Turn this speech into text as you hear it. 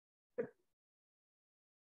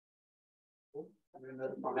I'm going to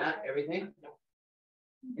know the format, everything.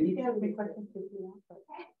 And you can have any questions if you want, but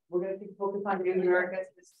we're going to focus on you, America.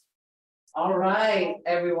 All right,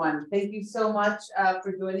 everyone. Thank you so much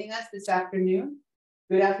for joining us this afternoon.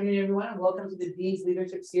 Good afternoon, everyone, and welcome to the Dean's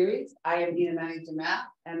Leadership Series. I am Dean Amani Jamal,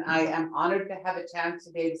 and I am honored to have a chance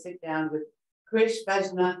today to sit down with Krish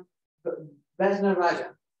Raja,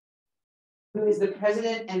 who is the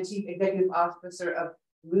President and Chief Executive Officer of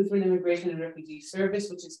Lutheran Immigration and Refugee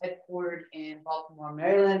Service, which is headquartered in Baltimore,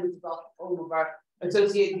 Maryland, which is also home of our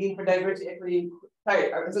Associate Dean for Diversity, Equity,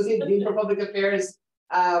 our Associate Dean for Public Affairs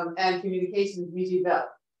and Communications, Miji Bell.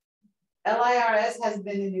 LIRS has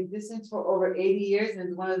been in existence for over 80 years and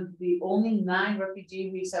is one of the only 9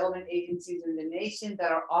 refugee resettlement agencies in the nation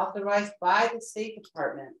that are authorized by the State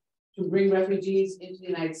Department to bring refugees into the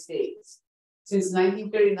United States. Since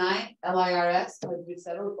 1939, LIRS has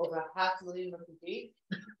resettled over 500,000 refugees.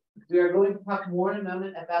 We are going to talk more in a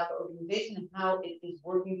moment about the organization and how it is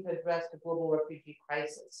working to address the global refugee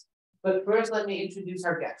crisis. But first, let me introduce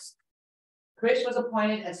our guest. Krish was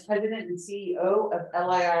appointed as President and CEO of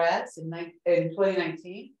LIRS in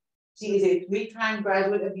 2019. She is a 3-time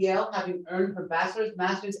graduate of Yale, having earned her bachelor's,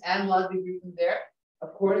 master's, and law degree from there.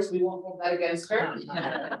 Of course, we won't hold that against her.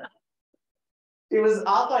 She was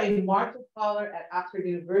also a Marshall Scholar at Oxford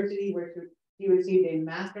University, where she received a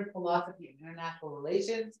Master of Philosophy in International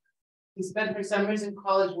Relations. She spent her summers in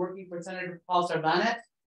college working for Senator Paul Sarbanes,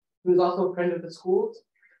 who is also a friend of the schools.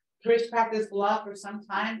 Krish practiced law for some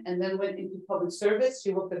time and then went into public service.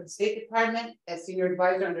 She worked at the State Department as senior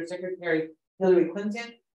advisor under Secretary Hillary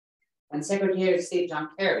Clinton and Secretary of State John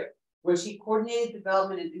Kerry, where she coordinated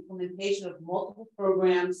development and implementation of multiple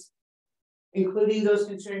programs, including those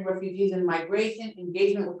concerning refugees and migration,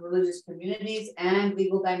 engagement with religious communities, and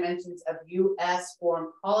legal dimensions of U.S. foreign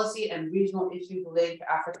policy and regional issues related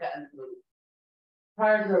to Africa and the Middle East.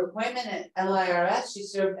 Prior to her appointment at LIRS, she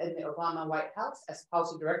served in the Obama White House as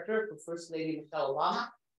policy director for First Lady Michelle Obama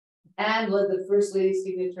and led the First Lady's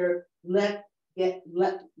signature Let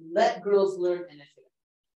Girls Learn initiative,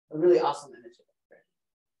 a really awesome initiative.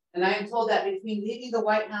 And I am told that between leaving the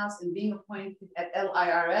White House and being appointed at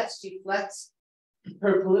LIRS, she flexed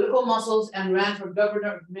her political muscles and ran for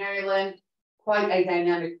governor of Maryland. Quite a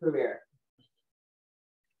dynamic career.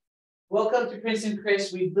 Welcome to Princeton,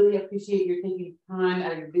 Krish. We really appreciate your taking time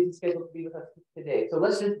out of your busy schedule to be with us today. So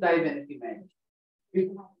let's just dive in, if you may.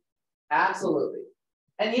 Absolutely.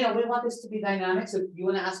 And you know, we want this to be dynamic. So if you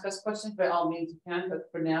want to ask us questions, by all means you can.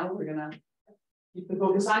 But for now, we're gonna keep the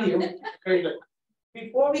focus on you. Very good.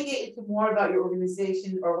 Before we get into more about your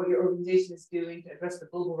organization or what your organization is doing to address the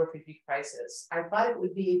global refugee crisis, I thought it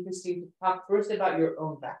would be interesting to talk first about your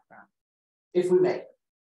own background, if we may.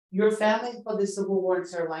 Your family fought the Civil War in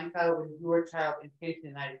Sri Lanka when you were a child and came to the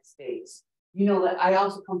United States. You know that I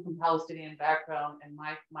also come from Palestinian background, and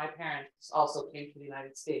my parents also came to the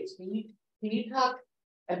United States. Can you talk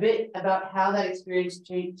a bit about how that experience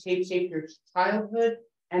shaped your childhood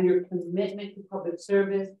and your commitment to public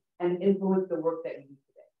service and influence the work that you do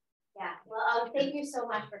today? Yeah, well, thank you so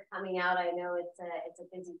much for coming out. I know it's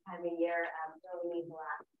a busy time of year. It really means a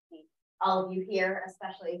lot to see all of you here,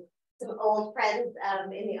 especially some old friends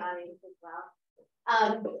in the audience as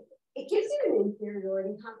well. It gives you an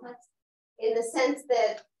inferiority complex in the sense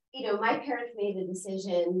that, you know, my parents made a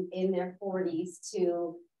decision in their 40s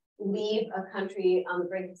to leave a country on the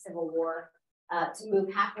brink of civil war, to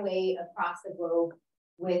move halfway across the globe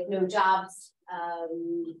with no jobs,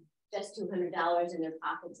 just $200 in their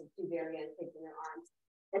pockets and 2 very young kids in their arms.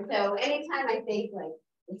 And so anytime I think like,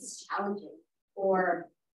 this is challenging, or,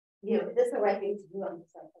 you know, is this the right thing to do? I'm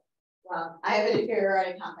just like, well, I have an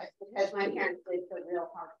inferiority complex because my parents lived so real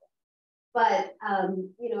hard. But,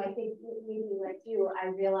 you know, I think maybe like you, I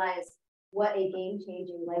realized what a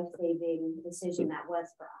game-changing, life-saving decision that was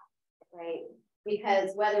for us, right?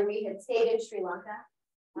 Because whether we had stayed in Sri Lanka,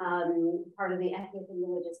 part of the ethnic and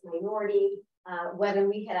religious minority, whether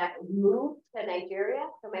we had moved to Nigeria,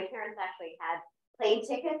 so my parents actually had plane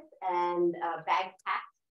tickets and bags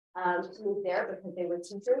packed to move there because they were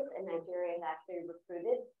teachers and Nigeria had actually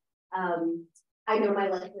recruited. I know my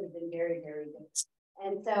life would have been very, very different.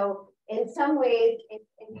 And so in some ways, it's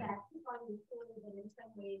that funny story, but in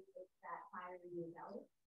some ways, it's that fire in your belly,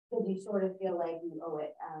 because you sort of feel like you owe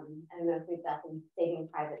it. I don't know if we've got some Saving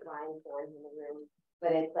Private Ryan stories in the room,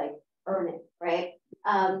 but it's like, earn it, right?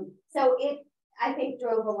 So it, I think,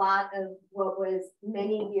 drove a lot of what was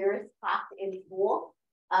many years taught in school.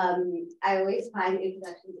 I always find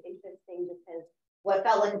introductions interesting because what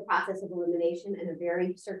felt like a process of elimination and a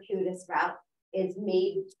very circuitous route is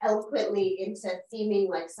made eloquently into seeming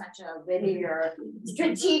like such a linear,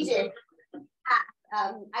 strategic path.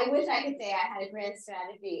 I wish I could say I had a grand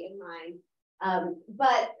strategy in mind.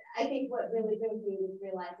 But I think what really drove me was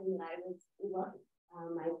realizing that I was lucky.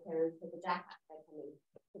 My parents took a jackpot by coming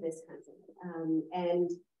to this country, and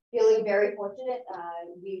feeling very fortunate.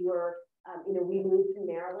 We were, we moved to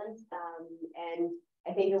Maryland, and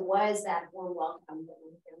I think it was that warm welcome that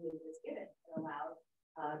my family was given that allowed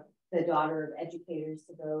the daughter of educators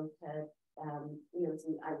to go to, I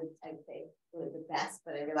would say one of the best,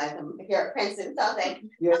 but I realize I'm here at Princeton, so I'll say,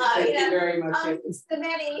 yes, thank you very much. So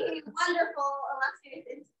many wonderful, illustrious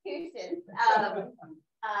institutions,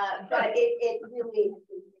 but it really has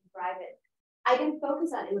been private. I didn't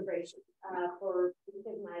focus on immigration for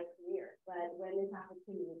my career, but when this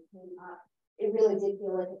opportunity came up, it really did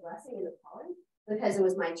feel like a blessing and a calling, because it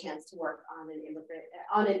was my chance to work on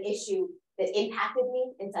an issue that impacted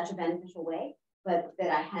me in such a beneficial way, but that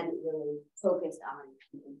I hadn't really focused on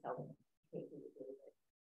until taking it.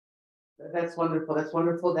 That's wonderful. That's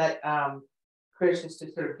wonderful that Chris, just to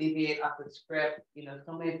sort of deviate off the script,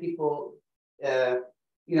 so many people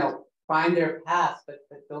find their path, but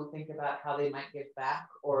don't think about how they might give back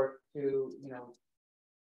or to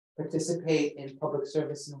participate in public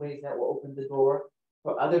service in ways that will open the door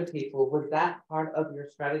for other people. Was that part of your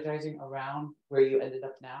strategizing around where you ended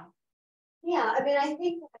up now? Yeah, I mean, I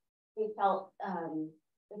think we felt,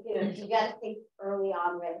 you got to think early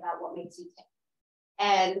on, right, about what makes you tick.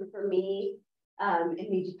 And for me, and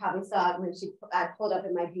you probably saw it when I pulled up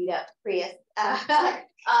in my beat up Prius,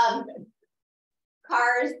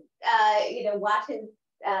 cars, watching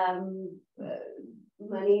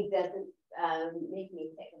money doesn't make me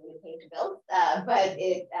tick. I'm going to pay the bills, but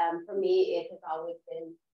it for me, it has always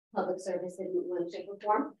been public service in one shape or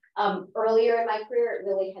form. Earlier in my career, it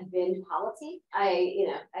really had been policy.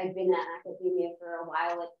 I'd been at academia for a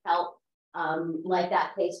while. It felt like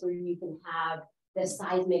that place where you can have the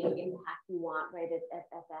seismic impact you want, right,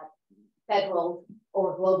 at that federal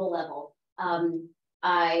or global level.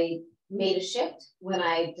 I made a shift when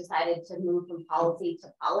I decided to move from policy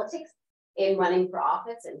to politics in running for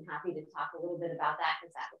office, and happy to talk a little bit about that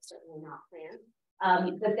because that was certainly not planned.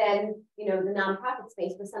 But then, the nonprofit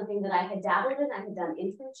space was something that I had dabbled in. I had done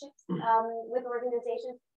internships with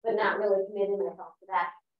organizations, but not really committed myself to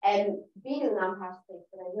that. And being in the nonprofit space,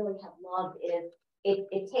 what I really have loved is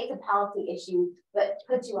it takes a policy issue, but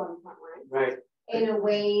puts you on the front line, right, in a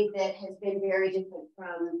way that has been very different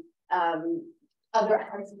from other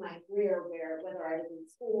parts of my career, where whether I was in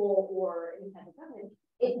school or in federal government,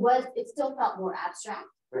 it still felt more abstract.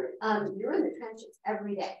 Right. You're in the trenches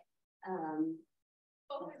every day.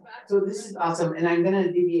 So this is awesome, and I'm going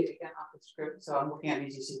to deviate again off the script. So I'm looking at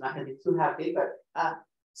Miji; she's not going to be too happy, but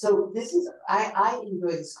so this is I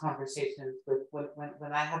enjoy these conversations with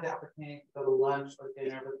when I have the opportunity to go to lunch or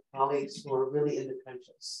dinner with colleagues who are really in the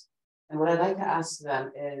trenches. And what I'd like to ask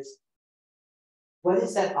them is, what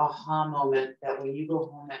is that aha moment that when you go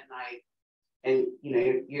home at night and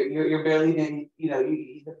you're barely doing,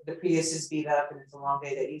 the Prius is beat up and it's a long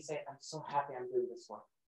day, that you say, I'm so happy I'm doing this work?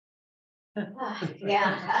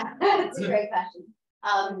 Yeah, that's a great question.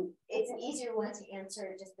 It's an easier one to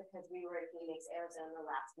answer just because we were in Phoenix, Arizona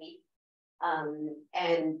last week.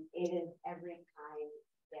 And it is every time you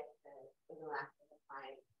get to interact with a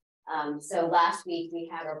client. So last week we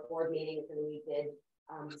had our board meetings and we did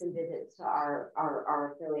some visits to our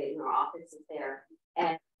affiliate in our offices there.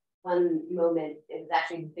 And one moment, it was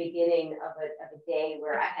actually the beginning of a day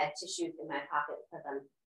where I had tissues in my pocket because I'm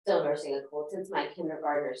still nursing a cold. Since my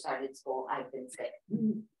kindergartner started school, I've been sick.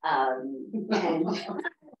 And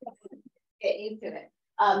get used to it.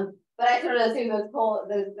 But I sort of assume those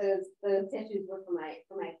tissues were for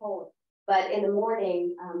my cold. But in the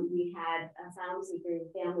morning, we had asylum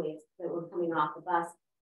seekers families that were coming off the bus.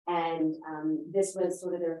 And this was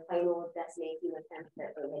sort of their final destination in the sense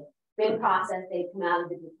that they had been processed, they'd come out of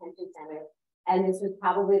the detention center. And this was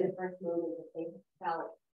probably the first moment that they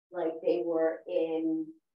felt like they were in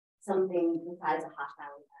something besides a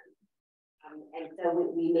hostile environment. And so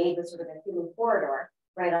we made this sort of a human corridor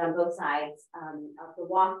right on both sides of the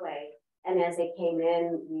walkway. And as they came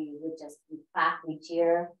in, we would just clap, we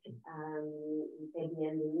cheer, we say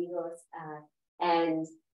bienvenidos, and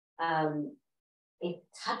it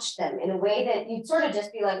touched them in a way that you'd sort of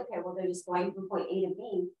just be like, okay, well, they're just going from point A to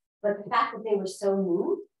B. But the fact that they were so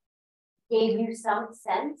moved gave you some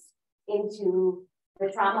sense into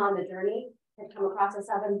the trauma on the journey to come across the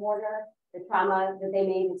southern border, the trauma that they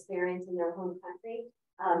may have experienced in their home country.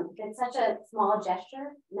 That such a small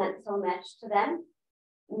gesture meant so much to them,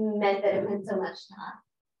 meant that it meant so much to us.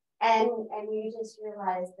 And you just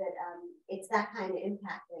realize that it's that kind of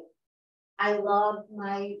impact. I loved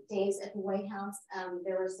my days at the White House.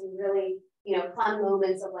 There were some really fun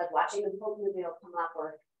moments of like watching the Pokemobile come up,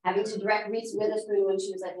 or having to direct Reese Witherspoon when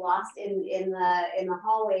she was like lost in the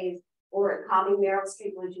hallways, or calming Meryl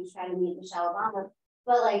Streep when she was trying to meet Michelle Obama.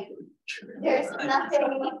 But like, there's nothing,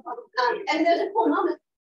 and there's a cool moment.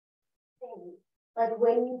 Like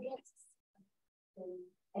when you get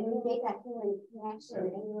and you make that human connection,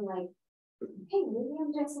 and you're like, hey, maybe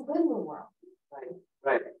I'm just good in the world. Right,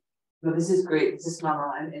 right. No, this is great. This is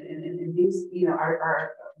phenomenal, and these,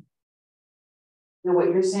 are what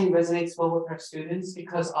you're saying resonates well with our students,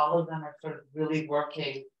 because all of them are sort of really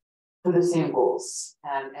working for the same goals,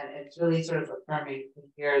 and it's really sort of affirming to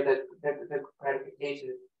hear the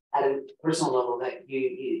gratification at a personal level that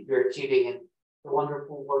you're achieving, and the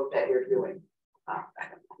wonderful work that you're doing.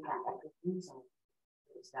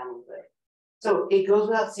 So it goes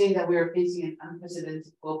without saying that we are facing an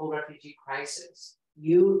unprecedented global refugee crisis.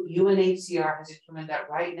 UNHCR has determined that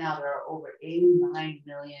right now there are over 89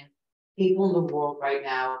 million people in the world right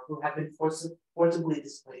now who have been forcibly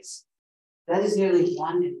displaced. That is nearly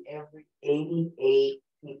 1 in every 88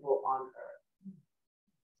 people on Earth.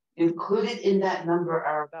 Included in that number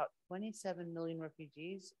are about 27 million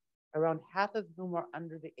refugees, around half of whom are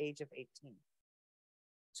under the age of 18.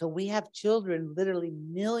 So we have children, literally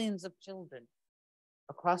millions of children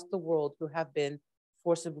across the world who have been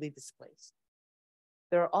forcibly displaced.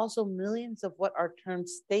 There are also millions of what are termed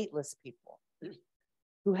stateless people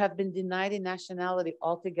who have been denied a nationality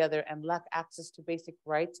altogether and lack access to basic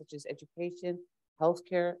rights such as education,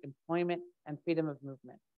 healthcare, employment, and freedom of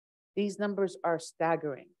movement. These numbers are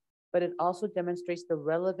staggering, but it also demonstrates the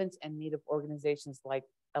relevance and need of organizations like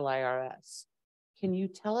LIRS. Can you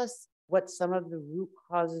tell us what some of the root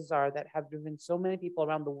causes are that have driven so many people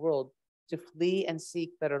around the world to flee and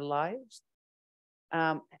seek better lives?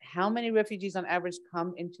 How many refugees on average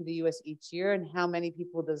come into the US each year, and how many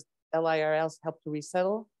people does LIRS help to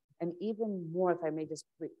resettle? And even more, if I may just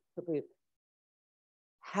quickly,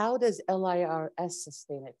 how does LIRS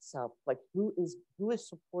sustain itself? Like who is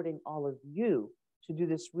supporting all of you to do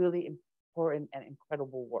this really important and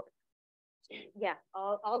incredible work? Yeah,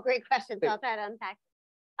 all great questions. I'll try to unpack.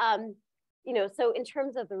 So in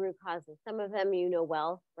terms of the root causes, some of them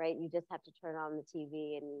well, right? You just have to turn on the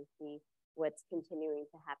TV and you see what's continuing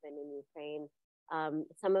to happen in Ukraine.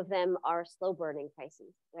 Some of them are slow burning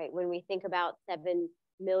crises, right? When we think about 7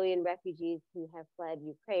 million refugees who have fled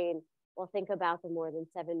Ukraine, well, think about the more than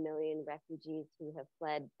 7 million refugees who have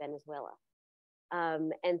fled Venezuela.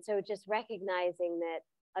 And so just recognizing that,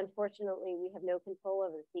 unfortunately, we have no control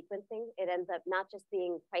over the sequencing. It ends up not just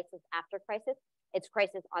being crisis after crisis, it's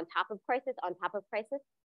crisis on top of crisis on top of crisis.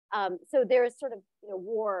 So there is sort of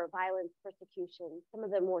war, violence, persecution, some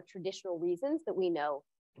of the more traditional reasons that we know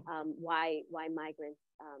why migrants,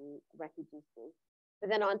 refugees flee. But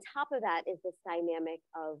then on top of that is this dynamic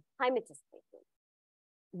of climate displacement,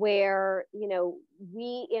 where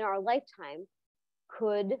we in our lifetime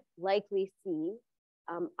could likely see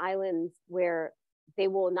islands where they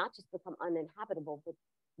will not just become uninhabitable, but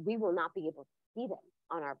we will not be able to see them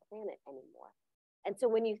on our planet anymore. And so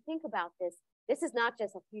when you think about this, this is not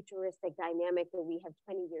just a futuristic dynamic that we have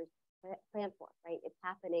 20 years planned for, right? It's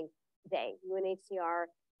happening today. UNHCR,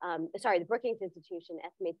 the Brookings Institution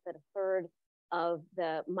estimates that 1/3 of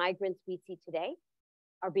the migrants we see today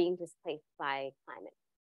are being displaced by climate.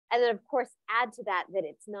 And then of course, add to that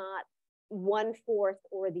it's not one force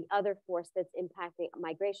or the other force that's impacting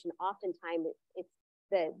migration. Oftentimes it's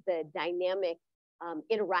the dynamic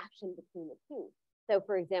interaction between the two. So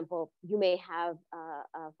for example, you may have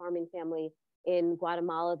a farming family in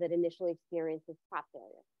Guatemala that initially experiences crop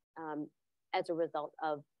failure as a result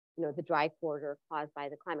of the dry corridor caused by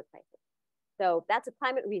the climate crisis. So that's a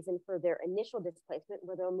climate reason for their initial displacement,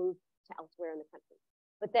 where they'll move to elsewhere in the country.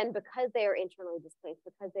 But then because they are internally displaced,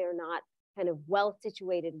 because they are not kind of well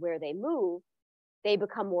situated where they move, they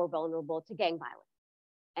become more vulnerable to gang violence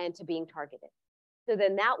and to being targeted. So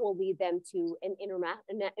then that will lead them to an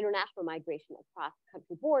international migration across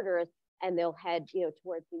country borders, and they'll head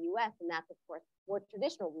towards the US. And that's, of course, more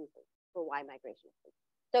traditional reasons for why migration is.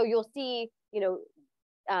 So you'll see,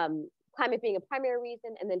 climate being a primary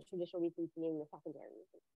reason, and then traditional reasons being the secondary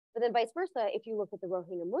reason. But then vice versa, if you look at the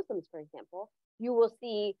Rohingya Muslims, for example, you will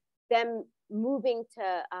see them moving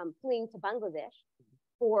to, fleeing to Bangladesh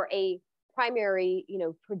for a primary,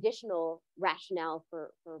 traditional rationale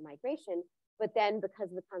for migration. But then because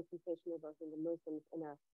of the concentration of Rohingya Muslims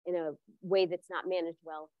in a way that's not managed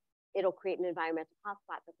well, it'll create an environmental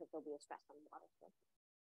hotspot because there'll be a stress on water sources.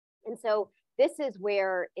 And so this is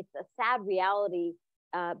where it's a sad reality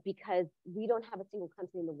because we don't have a single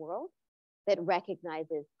country in the world that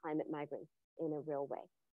recognizes climate migrants in a real way.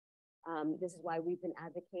 This is why we've been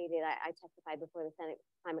advocated. I testified before the Senate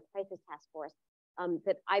Climate Crisis Task Force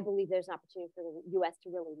that I believe there's an opportunity for the U.S. to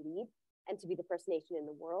really lead and to be the first nation in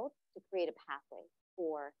the world to create a pathway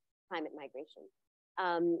for climate migration.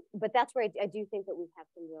 But that's where I do think that we have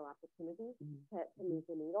some real opportunities to move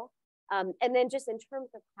the needle. And then just in terms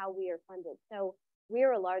of how we are funded. So we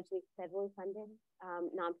are a largely federally funded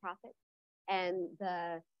nonprofit. And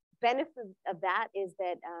the benefit of that is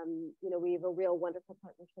that, we have a real wonderful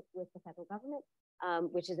partnership with the federal government,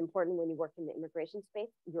 which is important when you work in the immigration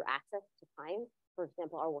space. Your access to time, for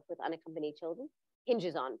example, our work with unaccompanied children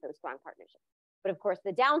hinges on those strong partnerships. But of course,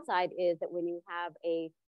 the downside is that when you have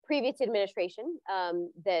a previous administration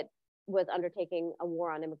that was undertaking a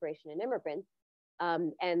war on immigration and immigrants,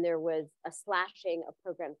 and there was a slashing of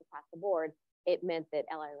programs across the board, it meant that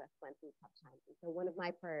LIRS went through tough times. And so one of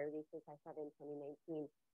my priorities since I started in 2019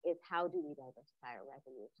 is how do we diversify our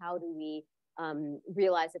revenue? How do we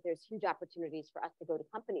realize that there's huge opportunities for us to go to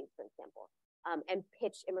companies, for example, and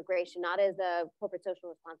pitch immigration, not as a corporate social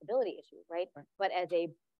responsibility issue, right? But as a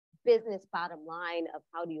business bottom line of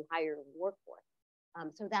how do you hire a workforce?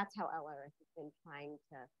 So that's how LRS has been trying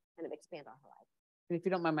to kind of expand our horizons. And if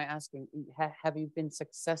you don't mind my asking, have you been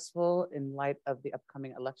successful in light of the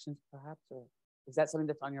upcoming elections, perhaps, or is that something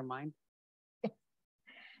that's on your mind?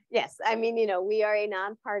 Yes, I mean, we are a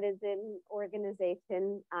nonpartisan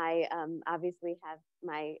organization. I obviously have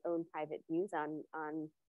my own private views on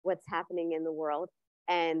what's happening in the world,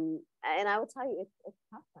 and I will tell you, it's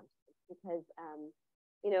tough sometimes because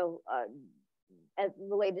as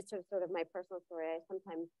related to sort of my personal story, I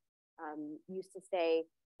sometimes used to say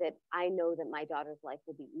that I know that my daughter's life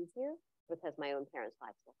will be easier because my own parents'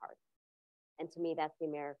 lives were hard, and to me, that's the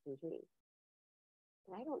American dream.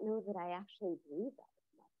 But I don't know that I actually believe that.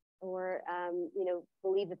 Or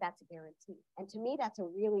believe that that's a guarantee. And to me, that's a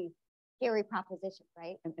really scary proposition,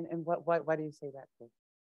 right? And why do you say that?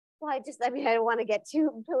 Well, I don't want to get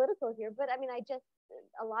too political here, but I mean,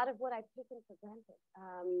 a lot of what I've taken for granted,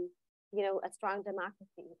 a strong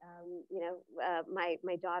democracy.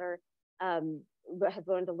 My daughter has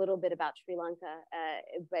learned a little bit about Sri Lanka,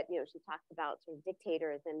 but she talks about sort of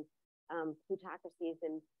dictators and plutocracies,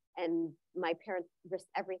 and my parents risked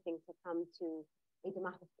everything to come to a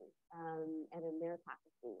democracy and a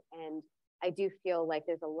meritocracy. And I do feel like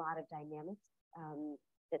there's a lot of dynamics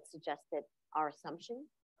that suggest that our assumptions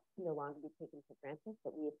can no longer be taken for granted,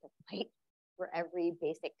 that we have to fight for every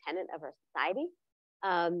basic tenet of our society.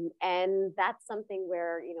 And that's something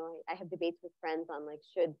where, I have debates with friends on like,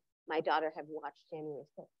 should my daughter have watched January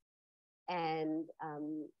 6th? And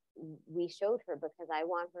we showed her because I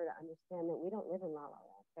want her to understand that we don't live in la la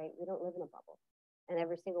land, right? We don't live in a bubble. And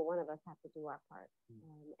every single one of us have to do our part.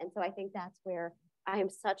 And so I think that's where I am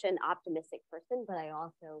such an optimistic person, but I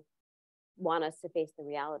also want us to face the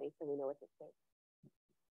reality so we know what to say.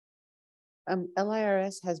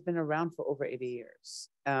 LIRS has been around for over 80 years,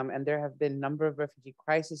 and there have been a number of refugee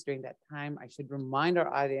crises during that time. I should remind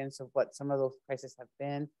our audience of what some of those crises have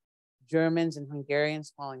been. Germans and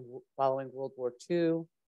Hungarians following World War II,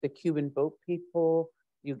 the Cuban boat people,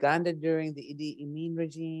 Uganda during the Idi Amin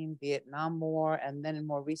regime, Vietnam War, and then in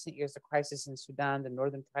more recent years, the crisis in Sudan, the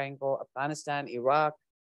Northern Triangle, Afghanistan, Iraq,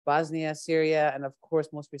 Bosnia, Syria, and of course,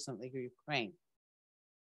 most recently, Ukraine.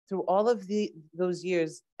 Through all of those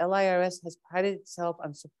years, LIRS has prided itself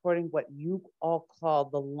on supporting what you all call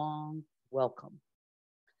the long welcome.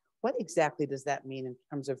 What exactly does that mean in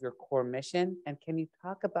terms of your core mission? And can you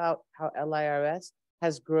talk about how LIRS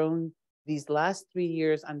has grown these last 3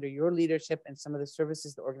 years under your leadership and some of the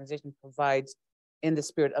services the organization provides in the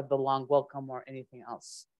spirit of the long welcome or anything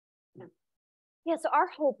else? Yeah, so our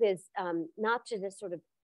hope is not to just sort of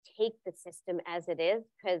take the system as it is,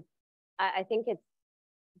 because I think it's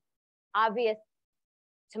obvious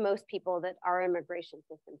to most people that our immigration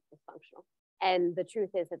system is dysfunctional. And the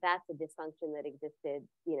truth is that that's a dysfunction that existed,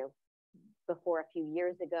 before a few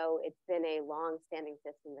years ago. It's been a long-standing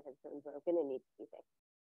system that has been broken and needs to be fixed.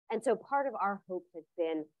 And so part of our hope has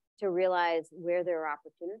been to realize where there are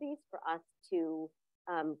opportunities for us to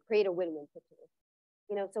create a win-win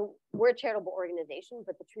situation. So we're a charitable organization,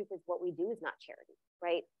 but the truth is what we do is not charity,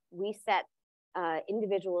 right? We set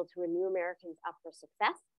individuals who are new Americans up for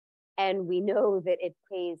success, and we know that it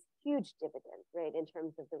pays huge dividends, right, in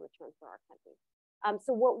terms of the return for our country.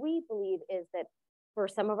 So what we believe is that for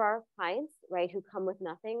some of our clients, right, who come with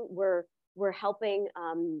nothing, we're helping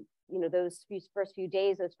those first few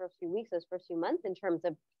days, those first few weeks, those first few months in terms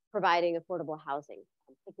of providing affordable housing,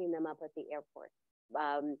 picking them up at the airport,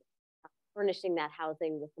 furnishing that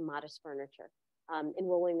housing with some modest furniture,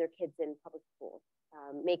 enrolling their kids in public schools,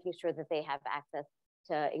 making sure that they have access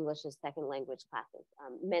to English as second language classes,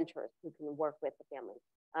 mentors who can work with the family,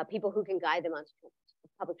 people who can guide them onto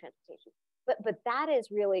public transportation. But that is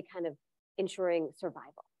really kind of ensuring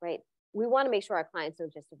survival, right? We want to make sure our clients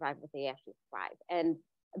don't just survive, but they actually thrive. And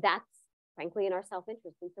that's frankly in our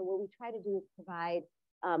self-interest. And so what we try to do is provide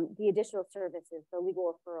the additional services, the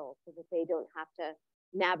legal referrals, so that they don't have to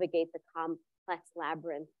navigate the complex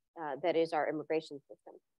labyrinth that is our immigration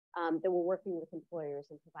system. That we're working with employers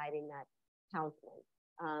and providing that counseling.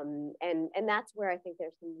 And that's where I think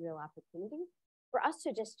there's some real opportunity for us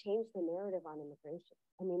to just change the narrative on immigration.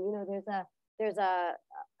 I mean, you know, there's a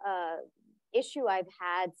issue I've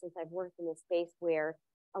had since I've worked in this space where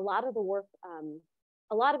a lot of the work,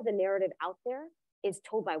 a lot of the narrative out there is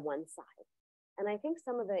told by one side. And I think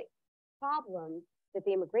some of the problems that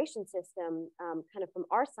the immigration system kind of from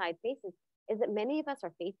our side faces is that many of us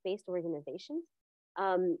are faith-based organizations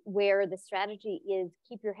where the strategy is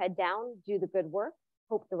keep your head down, do the good work,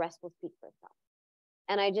 hope the rest will speak for itself.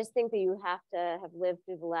 And I just think that you have to have lived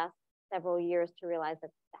through the last several years to realize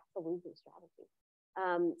that that's a losing strategy.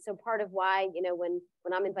 So part of why, you know, when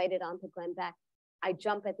I'm invited onto Glenn Beck, I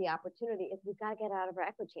jump at the opportunity is we've got to get out of our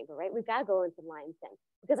echo chamber, right? We've got to go into the lion's den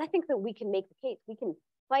because I think that we can make the case. We can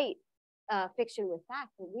fight fiction with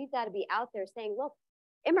facts, and we've got to be out there saying, look,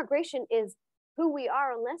 immigration is who we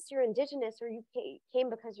are. Unless you're indigenous or you came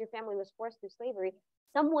because your family was forced through slavery,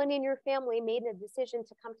 someone in your family made a decision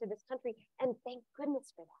to come to this country, and thank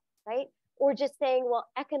goodness for that, right? Or just saying, well,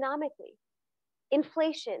 economically,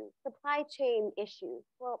 inflation, supply chain issues.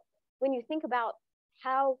 Well, when you think about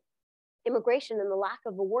how immigration and the lack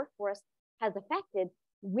of a workforce has affected,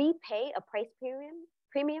 we pay a price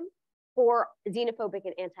premium for xenophobic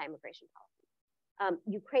and anti-immigration policies.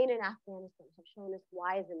 Ukraine and Afghanistan have shown us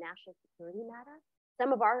why is a national security matter.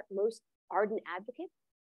 Some of our most ardent advocates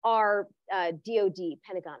are DOD,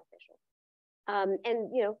 Pentagon officials.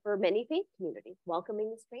 And, you know, for many faith communities,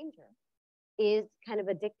 welcoming the stranger is kind of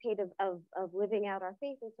a dictate of living out our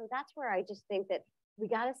faith. And so that's where I just think that we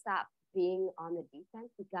got to stop being on the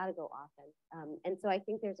defense. We've got to go offense. And so I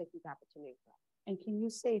think there's a huge opportunity for us. And can you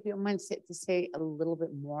say, if you don't mind, to say a little bit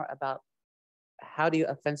more about how do you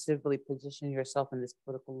offensively position yourself in this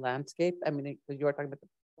political landscape? I mean, because you are talking about the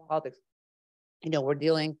politics. You know, we're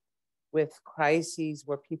dealing with crises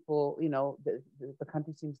where people, you know, the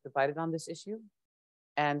country seems divided on this issue.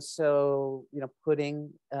 And so, you know, putting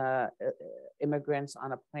immigrants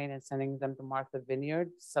on a plane and sending them to Martha Vineyard,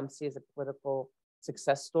 some see as a political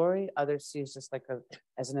success story, others see as just like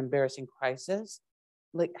as an embarrassing crisis.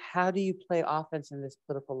 Like, how do you play offense in this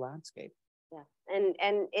political landscape? Yeah,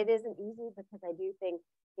 and it isn't easy because I do think,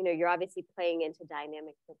 you know, you're obviously playing into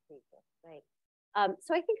dynamics of people, right?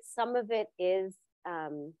 So I think some of it is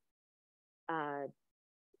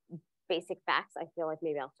basic facts. I feel like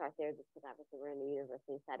maybe I'll start there just because obviously we're in a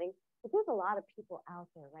university setting. But there's a lot of people out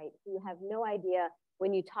there, right, who have no idea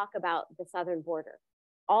when you talk about the southern border.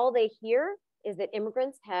 All they hear is that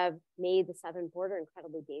immigrants have made the southern border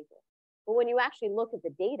incredibly dangerous. But when you actually look at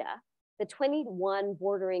the data, the 21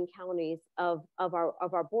 bordering counties of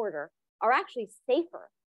our border are actually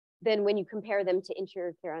safer than when you compare them to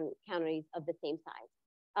interior counties of the same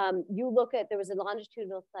size. You look at, there was a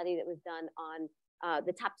longitudinal study that was done on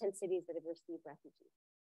the top 10 cities that have received refugees.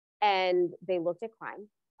 And they looked at crime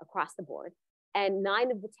across the board. And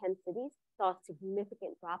 9 of the 10 cities saw a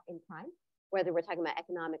significant drop in crime, whether we're talking about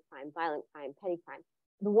economic crime, violent crime, petty crime.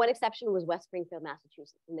 The one exception was West Springfield,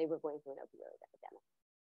 Massachusetts, and they were going through an opioid epidemic.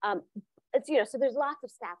 It's, you know, so there's lots of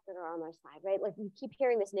stats that are on our side, right? Like we keep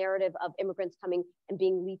hearing this narrative of immigrants coming and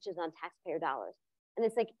being leeches on taxpayer dollars. And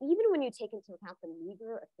it's like, even when you take into account the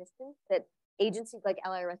meager assistance that agencies like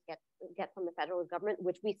LIRS get from the federal government,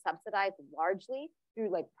 which we subsidize largely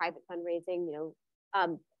through like private fundraising, you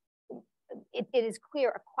know, it is clear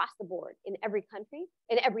across the board in every country,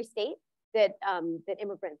 in every state, that that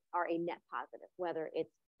immigrants are a net positive, whether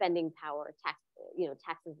it's spending power, taxes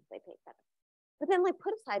that they pay, etc. But then, like,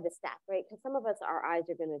 put aside the stats, right? Because some of us, our eyes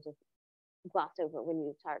are going to just gloss over when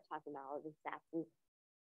you start talking about all of these stats. And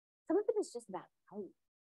some of it is just about value,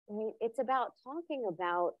 right? It's about talking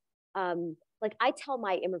about, like, I tell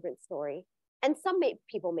my immigrant story, and some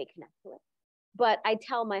people may connect to it. But I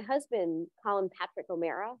tell my husband, Colin Patrick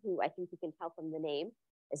O'Mara, who I think you can tell from the name,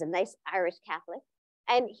 is a nice Irish Catholic.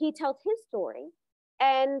 And he tells his story.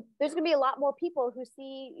 And there's going to be a lot more people who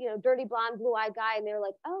see, you know, dirty blonde, blue-eyed guy, and they're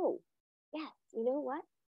like, oh, yes, you know what?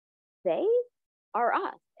 They are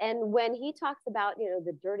us. And when he talks about, you know,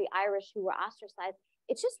 the dirty Irish who were ostracized,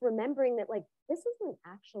 it's just remembering that, like, this isn't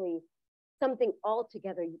actually something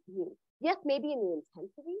altogether new. Yes, maybe in the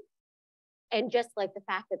intensity, And just like the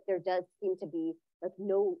fact that there does seem to be like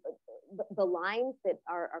no, the lines that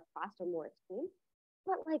are crossed are more extreme,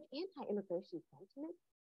 but like anti-immigration sentiment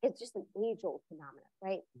is just an age-old phenomenon,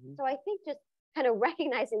 right? So I think just kind of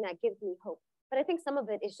recognizing that gives me hope. But I think some of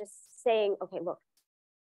it is just saying, okay, look,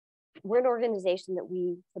 we're an organization that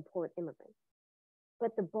we support immigrants,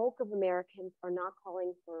 but the bulk of Americans are not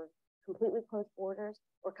calling for completely closed borders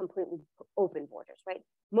or completely open borders, right?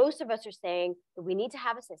 Most of us are saying that we need to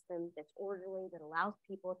have a system that's orderly, that allows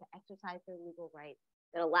people to exercise their legal rights,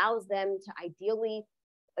 that allows them to ideally,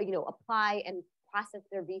 apply and process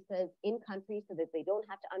their visas in country so that they don't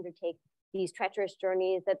have to undertake these treacherous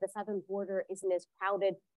journeys, that the southern border isn't as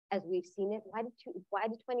crowded as we've seen it. Why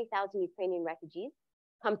did 20,000 Ukrainian refugees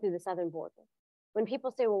come through the southern border? When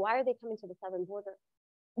people say, well, why are they coming to the southern border?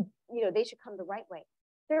 They should come the right way.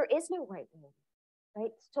 There is no right way,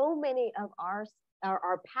 right? So many of our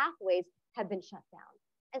pathways have been shut down.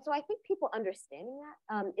 And so I think people understanding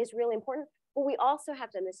that is really important. But we also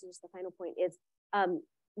have to, and this is just the final point, is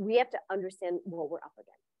we have to understand what we're up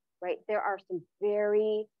against, right? There are some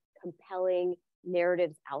very compelling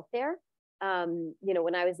narratives out there.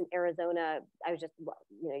 When I was in Arizona, I was just,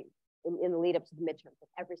 in the lead up to the midterms, with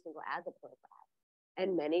every single ad, the political ad.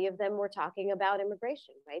 And many of them were talking about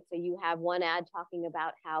immigration, right? So you have one ad talking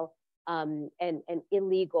about how an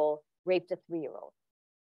illegal raped a 3-year-old.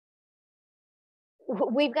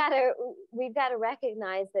 We've got to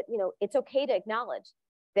recognize that, it's okay to acknowledge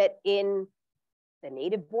that in the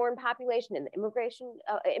native-born population and the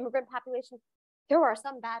immigrant population, there are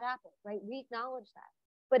some bad apples, right? We acknowledge that.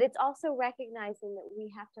 But it's also recognizing that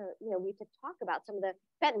we have to talk about some of the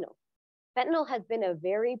fentanyl. Fentanyl has been a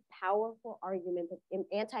very powerful argument that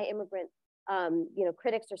anti-immigrant,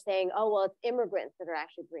 critics are saying, oh, well, it's immigrants that are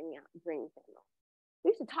actually bringing fentanyl.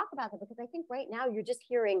 We should talk about that, because I think right now you're just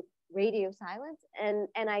hearing radio silence. And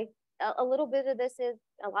a little bit of this is,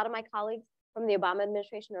 a lot of my colleagues from the Obama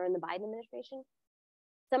administration or in the Biden administration,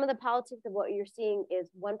 some of the politics of what you're seeing is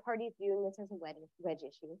one party is viewing this as a wedge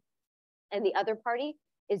issue, and the other party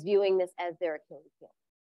is viewing this as their Achilles heel.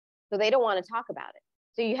 So they don't want to talk about it.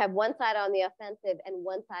 So you have one side on the offensive and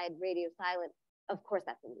one side radio silent. Of course,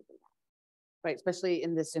 that's an easy path. Right, especially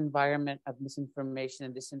in this environment of misinformation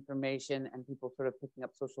and disinformation, and people sort of picking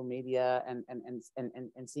up social media and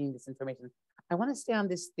seeing this information. I want to stay on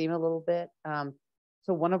this theme a little bit.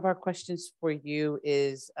 So one of our questions for you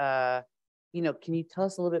is, can you tell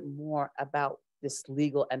us a little bit more about this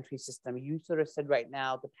legal entry system? You sort of said right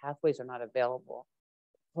now the pathways are not available.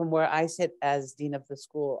 From where I sit as dean of the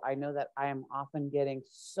school, I know that I am often getting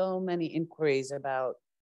so many inquiries about,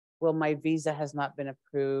 well, my visa has not been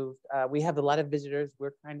approved. We have a lot of visitors.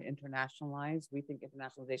 We're trying to internationalize. We think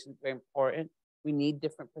internationalization is very important. We need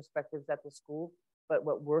different perspectives at the school. But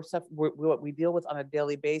what we deal with on a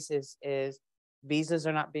daily basis is visas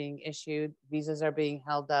are not being issued. Visas are being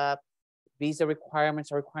held up. Visa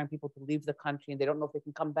requirements are requiring people to leave the country, and they don't know if they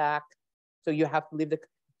can come back. So you have to leave the.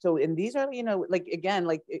 So, and these are,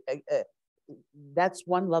 that's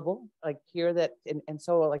one level, like here that, and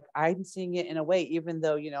so like I'm seeing it in a way, even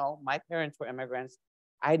though, my parents were immigrants,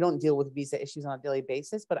 I don't deal with visa issues on a daily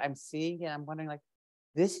basis, but I'm seeing it. I'm wondering, like,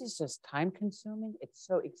 this is just time consuming. It's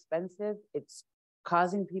so expensive. It's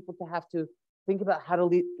causing people to have to think about how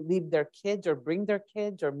to leave their kids or bring their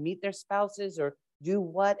kids or meet their spouses or do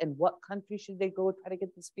what, and what country should they go try to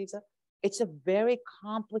get this visa. It's a very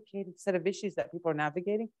complicated set of issues that people are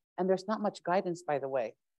navigating, and there's not much guidance, by the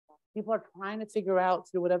way. People are trying to figure out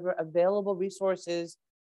through whatever available resources,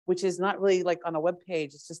 which is not really like on a web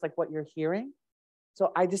page. It's just like what you're hearing.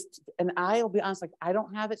 So I'll be honest, like I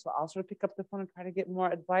don't have it. So I'll sort of pick up the phone and try to get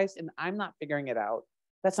more advice, and I'm not figuring it out.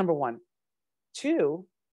 That's number one. Two,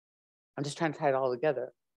 I'm just trying to tie it all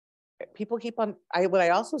together. People keep on, what I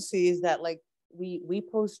also see is that like we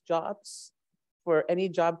post jobs for any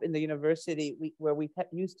job in the university where we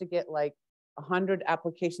used to get like 100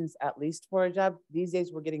 applications at least for a job. These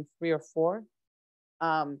days we're getting 3 or 4.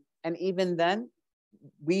 And even then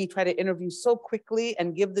we try to interview so quickly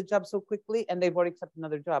and give the job so quickly, and they've already accepted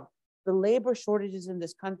another job. The labor shortages in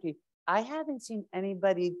this country, I haven't seen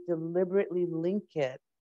anybody deliberately link it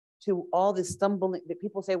to all this stumbling that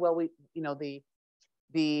people say, well,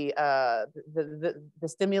 the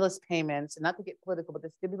stimulus payments, and not to get political, but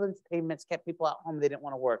the stimulus payments kept people at home. They didn't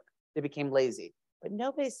want to work. They became lazy. But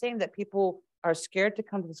nobody's saying that people are scared to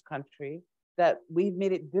come to this country, that we've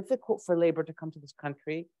made it difficult for labor to come to this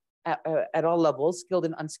country at all levels, skilled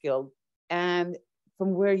and unskilled. And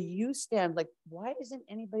from where you stand, like, why isn't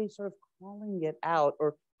anybody sort of calling it out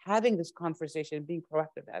or having this conversation and being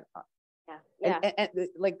proactive at it? Yeah. And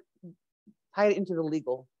like, tie it into the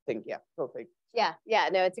legal thing. Yeah, totally. Yeah,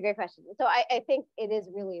 no, it's a great question. So I think it is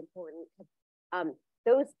really important.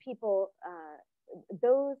 Those people,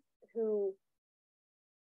 those who,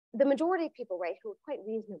 the majority of people, right, who are quite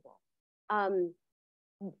reasonable,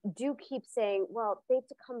 do keep saying, well, they've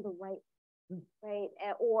succumbed the right, right?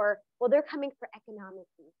 Or, well, they're coming for economic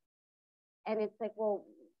reasons. And it's like, well,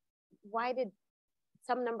 why did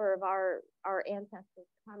some number of our ancestors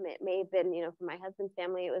come? It may have been, you know, for my husband's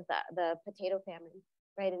family, it was the potato famine,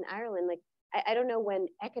 right, in Ireland. Like, I don't know when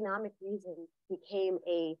economic reasons became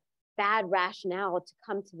a bad rationale to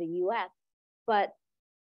come to the US, but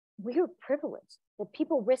we were privileged that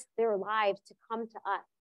people risked their lives to come to us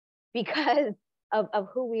because of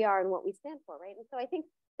who we are and what we stand for, right? And so I think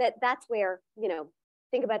that's where, you know,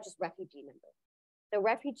 think about just refugee numbers. The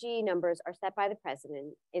refugee numbers are set by the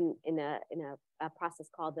president in a process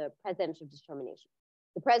called the presidential determination.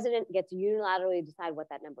 The president gets to unilaterally decide what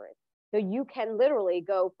that number is. So you can literally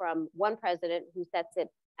go from one president who sets it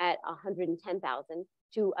at 110,000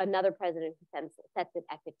 to another president who sets it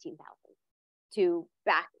at 15,000, to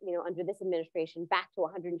back, you know, under this administration, back to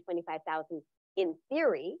 125,000 in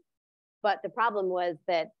theory. But the problem was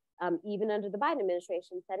that even under the Biden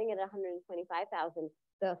administration, setting it at 125,000,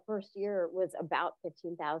 the first year was about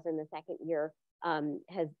 15,000. The second year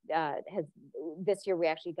has this year we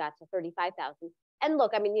actually got to 35,000. And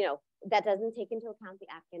look, I mean, you know, that doesn't take into account the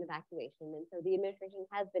Afghan evacuation. And so the administration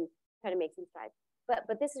has been trying to make some strides.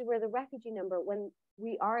 But this is where the refugee number, when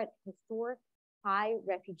we are at historic high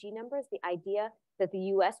refugee numbers, the idea that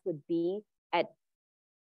the US would be at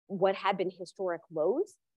what had been historic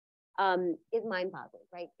lows is mind-boggling,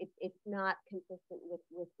 right? It's not consistent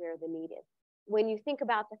with where the need is. When you think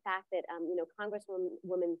about the fact that, you know,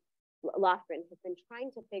 Congresswoman Lofgren has been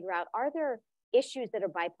trying to figure out, are there issues that are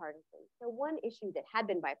bipartisan? So one issue that had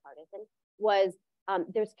been bipartisan was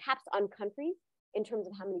there's caps on countries in terms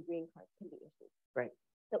of how many green cards can be issued. Right.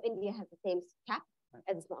 So India has the same cap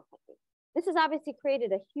as a small country. This has obviously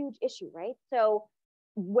created a huge issue, right? So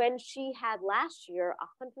when she had last year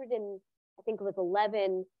 100 and I think it was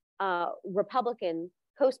 11 Republican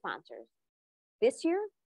co-sponsors, this year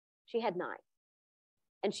she had 9.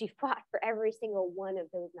 And she fought for every single one of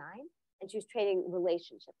those 9. And she was trading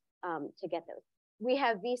relationships to get those. We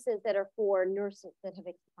have visas that are for nurses that have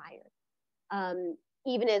expired,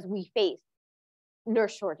 even as we face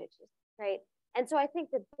nurse shortages, right? And so I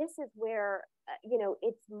think that this is where, you know,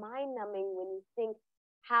 it's mind-numbing when you think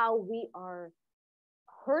how we are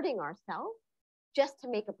hurting ourselves just to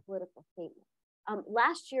make a political statement.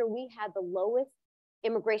 Last year, we had the lowest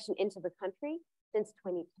immigration into the country since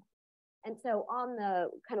 2010. And so on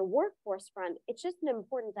the kind of workforce front, it's just an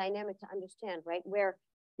important dynamic to understand, right? Where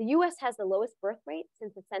the US has the lowest birth rate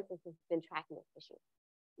since the census has been tracking this issue.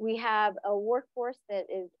 We have a workforce that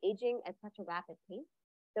is aging at such a rapid pace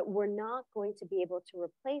that we're not going to be able to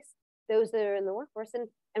replace those that are in the workforce.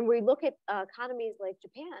 And we look at economies like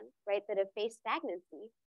Japan, right, that have faced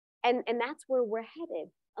stagnancy. And that's where we're headed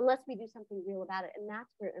unless we do something real about it. And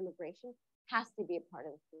that's where immigration has to be a part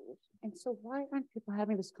of the solution. And so why aren't people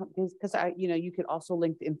having this? Because you know, you could also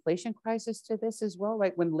link the inflation crisis to this as well,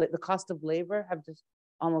 right? When the cost of labor have just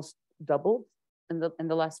almost doubled in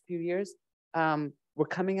the last few years. We're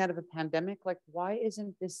coming out of a pandemic. Like, why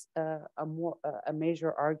isn't this a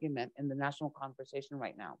major argument in the national conversation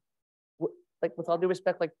right now? Like, with all due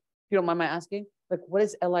respect, like, if you don't mind my asking, like, what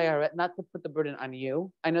is LIRS? Not to put the burden on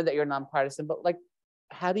you. I know that you're nonpartisan, but like,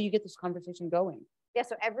 how do you get this conversation going? Yeah,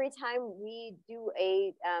 so every time we do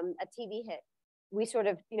a TV hit, we sort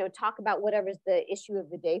of, you know, talk about whatever's the issue of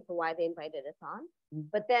the day for why they invited us on. Mm-hmm.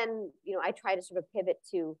 But then, you know, I try to sort of pivot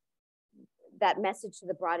to that message to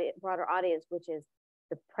the broader audience, which is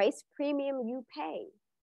the price premium you pay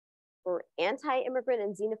for anti-immigrant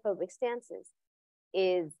and xenophobic stances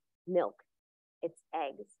is milk, it's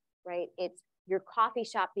eggs, right? It's your coffee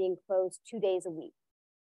shop being closed 2 days a week.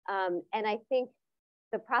 And I think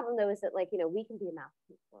the problem, though, is that, like, you know, we can be a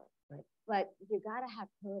mouthpiece for it, right? But you got to have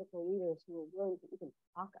political leaders who are willing to even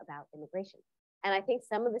talk about immigration. And I think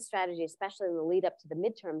some of the strategy, especially in the lead up to the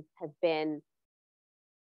midterms, has been,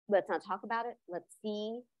 let's not talk about it. Let's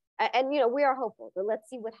see. And, you know, we are hopeful, but let's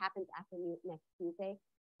see what happens after next Tuesday.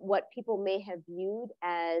 What people may have viewed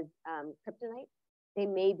as kryptonite, they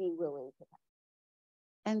may be willing to.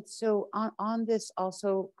 And so on this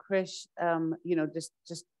also, Krish, you know, just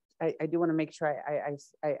I do want to make sure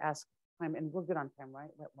I ask time, and we're good on time,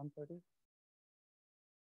 right? At 1:30.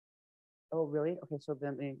 Oh, really? Okay, so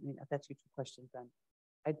then that's your 2 questions then.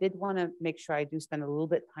 I did want to make sure I do spend a little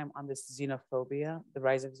bit of time on this xenophobia, the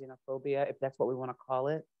rise of xenophobia, if that's what we want to call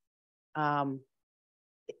it.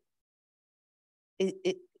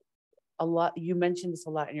 a lot, you mentioned this a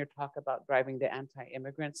lot in your talk about driving the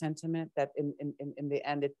anti-immigrant sentiment, that in the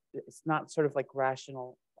end, it's not sort of like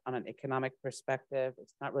rational on an economic perspective.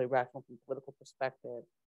 It's not really rational from a political perspective,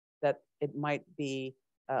 that it might be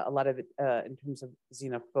a lot of it in terms of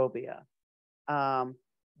xenophobia.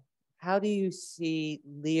 How do you see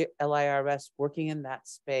LIRS working in that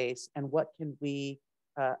space, and what can we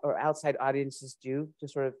or outside audiences do to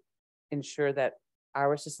sort of ensure that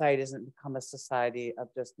our society doesn't become a society of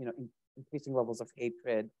just, you know, increasing levels of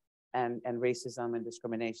hatred and racism and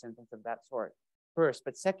discrimination, things of that sort, first.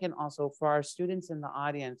 But second, also for our students in the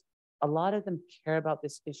audience, a lot of them care about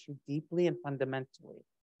this issue deeply and fundamentally.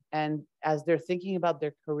 And as they're thinking about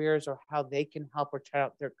their careers or how they can help or try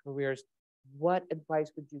out their careers, what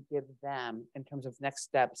advice would you give them in terms of next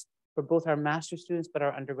steps for both our master's students, but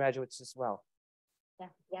our undergraduates as well?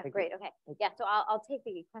 Yeah, great. Okay. Yeah, so I'll take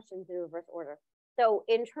the questions in reverse order. So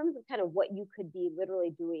in terms of kind of what you could be literally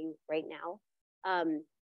doing right now,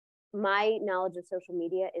 my knowledge of social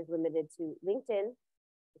media is limited to LinkedIn,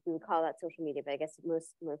 if you would call that social media, but I guess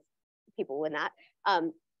most people would not.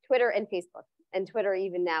 Twitter and Facebook. And Twitter,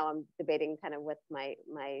 even now, I'm debating kind of what's my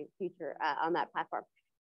future on that platform.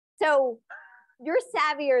 So you're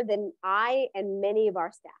savvier than I and many of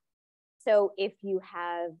our staff. So if you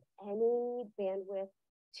have any bandwidth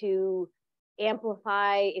to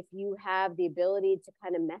amplify, if you have the ability to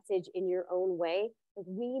kind of message in your own way,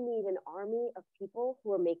 we need an army of people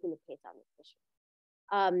who are making the case on this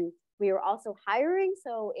issue. We are also hiring.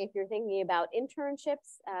 So if you're thinking about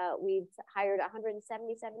internships, we've hired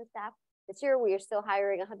 177 staff. This year, we are still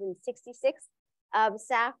hiring 166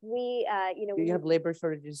 staff. We, you have labor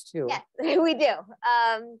shortages too. Yes, we do.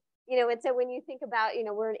 And so when you think about,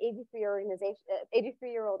 we're an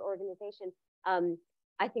 83-year-old organization.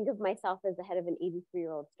 I think of myself as the head of an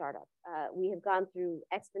 83-year-old startup. We have gone through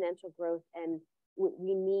exponential growth, and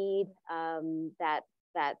we need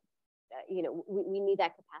we need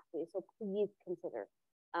that capacity. So please consider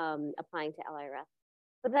applying to LIRS.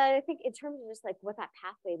 But then I think in terms of just like what that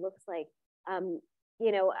pathway looks like,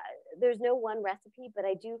 there's no one recipe, but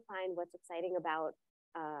I do find what's exciting about,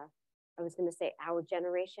 I was going to say our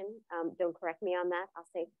generation. Don't correct me on that. I'll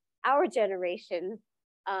say our generation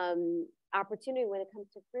opportunity when it comes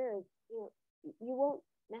to careers. You won't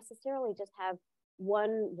necessarily just have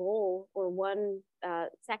one role or one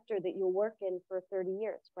sector that you'll work in for 30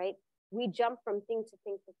 years, right? We jump from thing to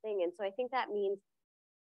thing to thing. And so I think that means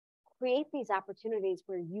create these opportunities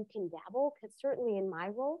where you can dabble, because certainly in my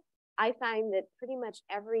role, I find that pretty much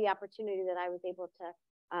every opportunity that I was able to,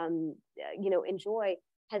 enjoy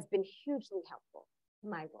has been hugely helpful in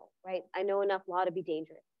my role, right? I know enough law to be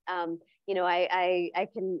dangerous. I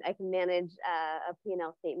can manage a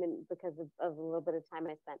P&L statement because of a little bit of time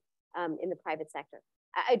I spent in the private sector.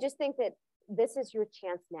 I just think that this is your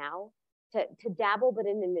chance now to dabble, but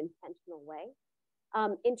in an intentional way.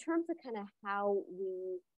 In terms of kind of how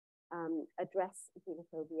we address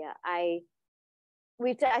xenophobia, I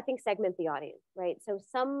think segment the audience, right? So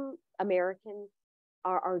some Americans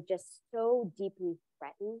are just so deeply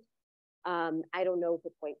threatened. I don't know if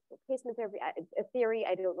it's white replacement theory.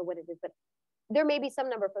 I don't know what it is, but there may be some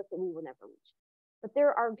number of folks that we will never reach. But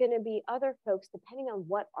there are going to be other folks, depending on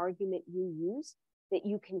what argument you use, that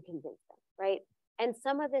you can convince them, right? And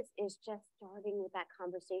some of this is just starting with that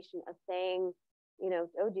conversation of saying,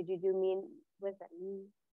 oh, did you do mean with that?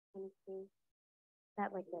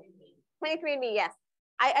 That like this. 23andMe, yes.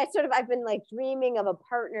 I've been like dreaming of a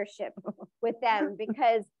partnership with them,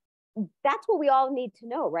 because that's what we all need to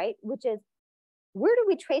know, right? Which is, where do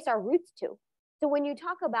we trace our roots to? So when you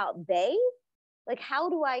talk about they, like, how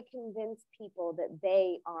do I convince people that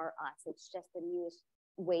they are us? It's just the newest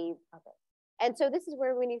wave of it. And so this is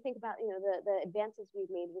where, when you think about, the advances we've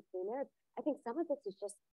made with Free Marriage, I think some of this is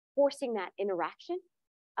just forcing that interaction,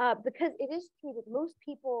 because it is true that most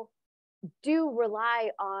people do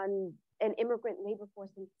rely on an immigrant labor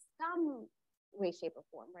force in some way, shape, or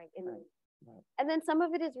form, right? Right. And then some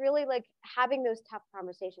of it is really like having those tough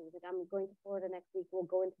conversations. Like, I'm going to Florida next week. We'll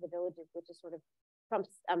go into the villages, which is sort of from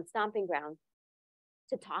stomping grounds,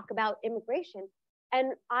 to talk about immigration.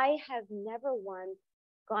 And I have never once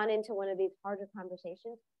gone into one of these harder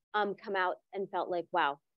conversations, come out and felt like,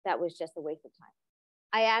 wow, that was just a waste of time.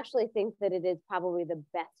 I actually think that it is probably the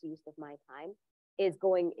best use of my time, is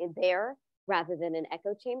going in there rather than an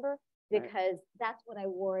echo chamber, because that's what I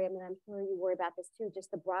worry. I mean, I'm sure you worry about this too,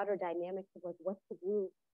 just the broader dynamics of like, what's the groove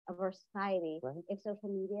of our society if social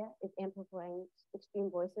media is amplifying extreme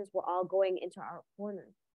voices. We're all going into our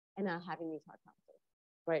corners and not having these hard conversations.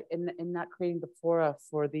 Right, and not creating the fora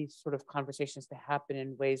for these sort of conversations to happen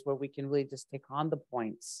in ways where we can really just take on the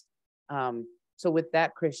points. So with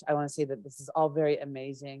that, Krish, I want to say that this is all very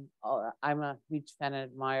amazing. I'm a huge fan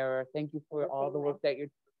and admirer. Thank you for all the work that you're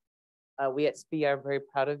we at SPE are very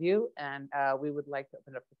proud of you, and we would like to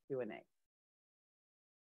open up for Q&A.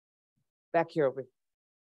 Back here over.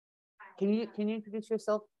 Can you introduce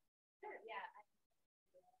yourself? Sure, yeah.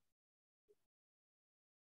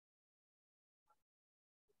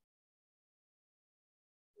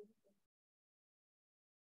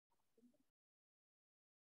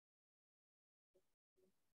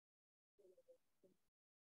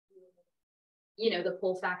 You know, the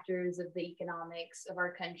pull factors of the economics of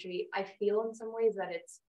our country. I feel in some ways that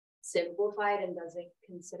it's simplified and doesn't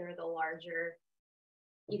consider the larger,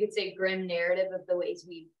 you could say, grim narrative of the ways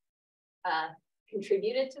we've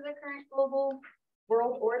contributed to the current global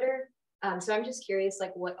world order. So I'm just curious,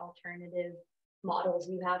 like, what alternative models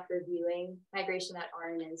you have for viewing migration that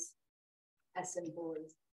aren't as simple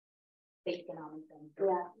as the economic thing.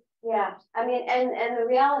 Yeah. I mean, and the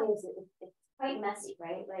reality is it's quite messy,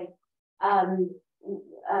 right? Like,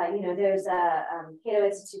 you know, there's a Cato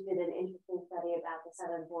Institute did an interesting study about the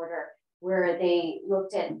southern border where they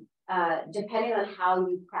looked at depending on how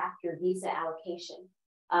you craft your visa allocation.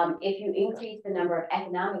 If you increase the number of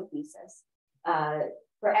economic visas,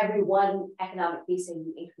 for every one economic visa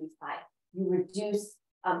you increase by, you reduce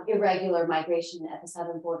irregular migration at the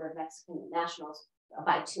southern border of Mexican nationals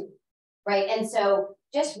by 2, right? And so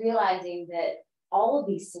just realizing that all of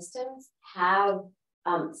these systems have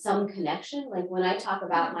some connection. Like when I talk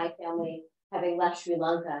about my family having left Sri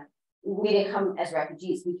Lanka, we didn't come as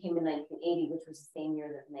refugees. We came in 1980, which was the same year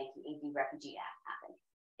that the 1980 Refugee Act happened.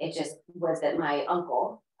 It just was that my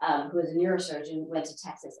uncle, who was a neurosurgeon, went to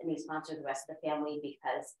Texas and he sponsored the rest of the family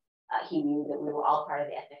because he knew that we were all part of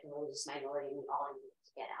the ethnic and religious minority and we all needed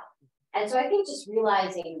to get out. And so I think just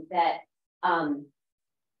realizing that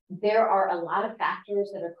there are a lot of factors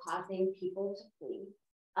that are causing people to flee.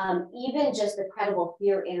 Even just the credible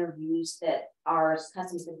fear interviews that our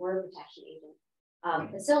Customs and Border Protection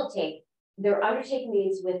agents facilitate, they're undertaking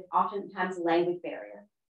these with oftentimes a language barrier.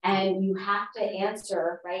 And you have to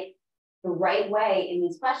answer, right, the right way in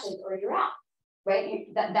these questions or you're out, right?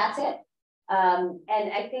 That's it. And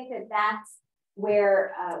I think that that's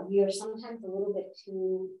where we are sometimes a little bit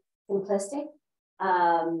too simplistic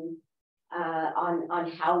on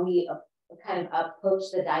how we kind of approach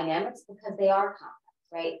the dynamics because they are complex.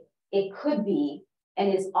 Right? It could be,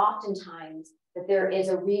 and is oftentimes that there is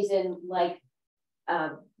a reason like,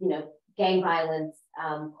 you know, gang violence,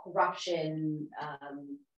 corruption,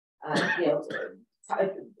 you know,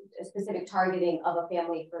 a specific targeting of a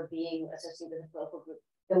family for being associated with a political group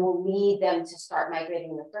that will lead them to start migrating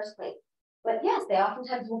in the first place. But yes, they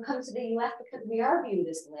oftentimes will come to the U.S. because we are viewed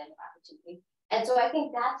as the land of opportunity. And so I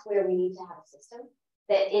think that's where we need to have a system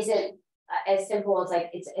that isn't as simple as like,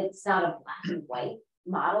 it's not a black and white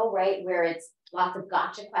model, right? Where it's lots of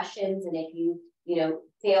gotcha questions. And if you know,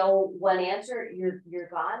 fail one answer, you're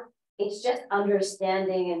gone. It's just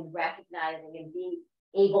understanding and recognizing and being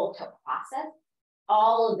able to process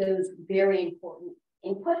all of those very important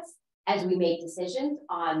inputs as we make decisions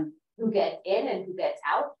on who gets in and who gets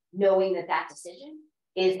out, knowing that that decision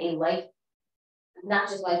is a life, not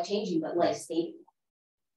just life-changing, but life-saving.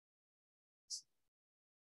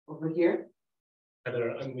 Over here. Hi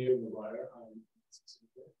there, I'm Leo McGuire.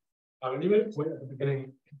 You made a point at the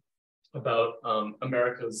beginning about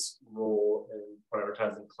America's role in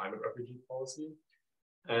prioritizing climate refugee policy.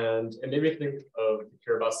 And it made me think of the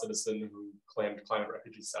Kiribati citizen who claimed climate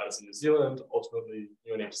refugee status in New Zealand. Ultimately,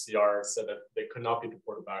 UNHCR said that they could not be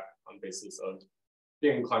deported back on the basis of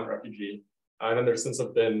being a climate refugee. And then there's since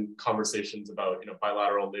have been conversations about, you know,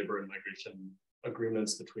 bilateral labor and migration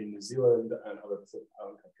agreements between New Zealand and other Pacific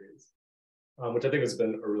Island countries, which I think has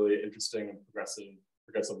been a really interesting and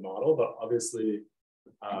progressive model. But obviously,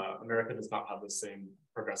 America does not have the same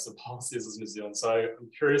progressive policies as New Zealand. So I'm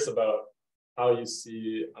curious about how you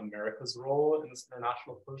see America's role in this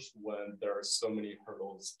international push when there are so many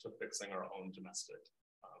hurdles to fixing our own domestic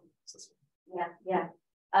system. Yeah.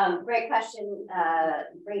 Great question,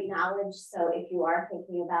 great knowledge. So if you are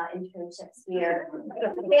thinking about internships here,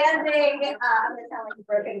 standing, I'm gonna sound like a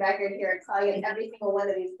broken record here, calling it every single one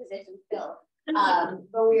of these positions filled.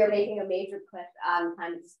 But we are making a major push on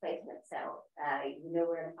climate displacement, so you know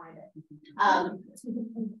where to find it.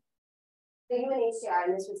 The UNHCR,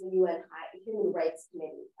 and this was the UN Human Rights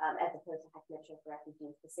Committee, as opposed to High Commissioner for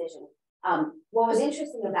Refugees' decision. What was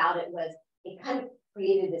interesting about it was it kind of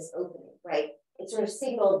created this opening, right? It sort of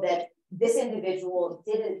signaled that this individual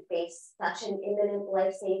didn't face such an imminent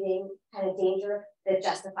life-saving kind of danger that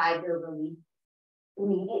justified their release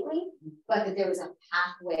immediately, but that there was a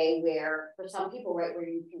pathway where, for some people, right, where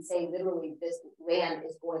you can say literally this land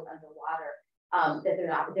is going underwater,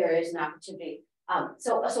 that there is an opportunity.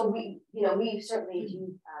 So we, we certainly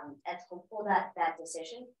do as hopeful that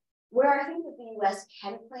decision. Where I think that the U.S.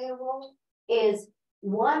 can play a role is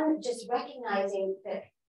one, just recognizing that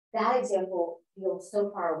example feels so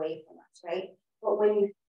far away from us, right? But when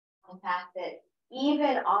you the fact that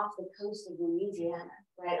even off the coast of Louisiana,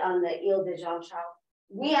 right, on the Ile de Jean Charles,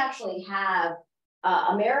 we actually have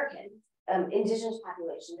American indigenous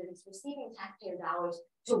population that is receiving taxpayer dollars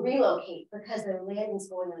to relocate because their land is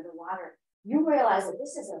going underwater. You realize that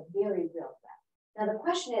this is a very real threat. Now the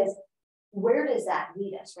question is, where does that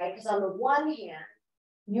lead us, right? Because on the one hand,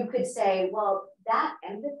 you could say, well, that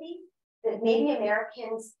empathy that maybe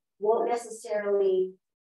Americans won't necessarily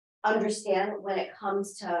understand when it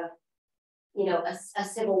comes to, a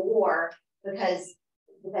civil war, because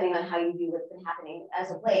depending on how you view what's been happening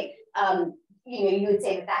as of late, you would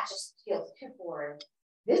say that just feels too foreign.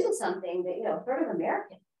 This is something that, a third of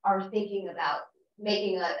Americans are thinking about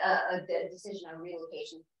making a decision on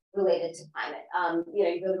relocation related to climate.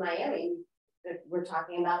 You go to Miami, we're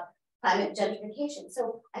talking about climate gentrification.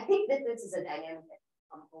 So I think that this is a dynamic that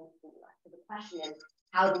comes home to the US. So the question is,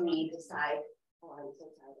 how do we decide? Oh, I'm so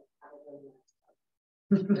sorry.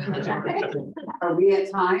 Are we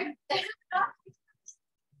at time?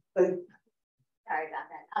 Sorry about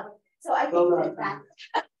that. So I think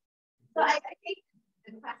I think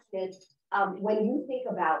the question is, when you think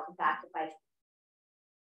about the fact that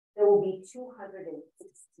there will be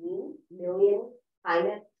 216 million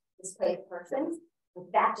climate displaced persons,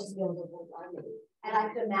 that just feels overwhelming. And I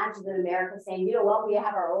could imagine that America saying, you know what, we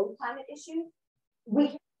have our own climate issues, we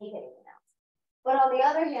can't take anything else. But on the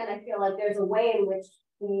other hand, I feel like there's a way in which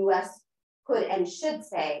the US could and should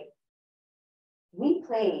say, we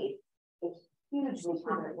played a hugely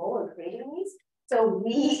prominent role in creating these, so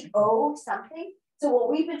we owe something. So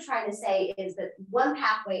what we've been trying to say is that one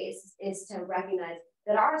pathway is to recognize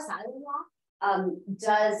that our asylum law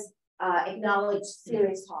does acknowledge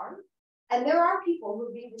serious harm. And there are people who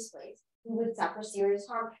are being displaced who would suffer serious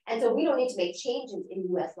harm. And so we don't need to make changes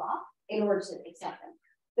in US law in order to accept them.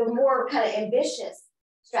 The more kind of ambitious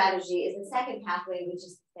strategy is the second pathway, which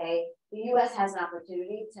is to say the US has an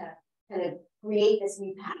opportunity to kind of create this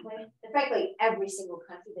new pathway that frankly every single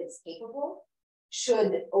country that's capable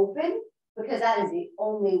should open, because that is the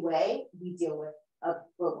only way we deal with a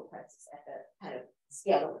global crisis at the kind of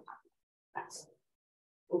scale that we're talking about. Absolutely.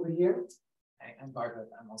 Over here. Hi, I'm Barbara.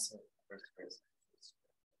 I'm also a first person.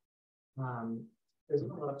 There's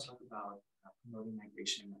been a lot of talk about promoting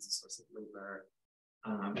migration as a source of labor,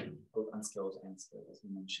 both unskilled and skilled, as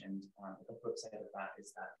you mentioned. The flip side of that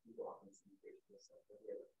is that people often see migration as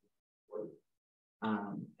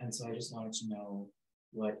and so I just wanted to know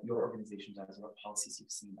what your organization does, what policies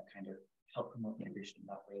you've seen that kind of help promote migration in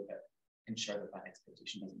that way, that ensure that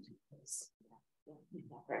expectation doesn't take place. Yeah,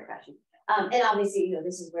 great question. And obviously,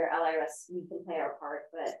 this is where LIRS, we can play our part,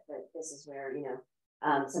 but this is where,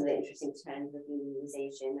 some of the interesting trends with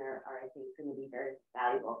unionization are I think, going to be very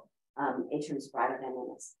valuable in terms of broader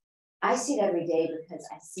dynamics. I see it every day because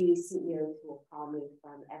I see CEOs who will call me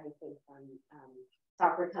from everything from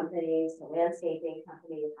software companies to landscaping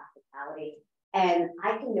companies, hospitality. And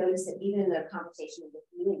I can notice that even in their conversation with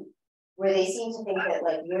me, where they seem to think that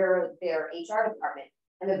like you're their HR department,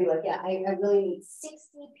 and they'll be like, yeah, I really need 60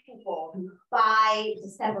 people by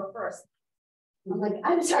December 1st. I'm like,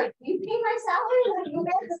 I'm sorry, do you pay my salary? Like,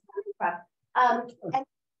 where is this coming from? And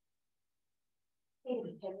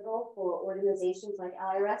it's pivotal for organizations like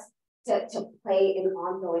LIRS to play an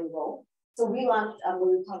ongoing role. So we launched what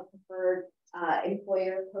we call preferred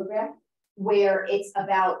employer program, where it's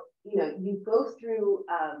about, you go through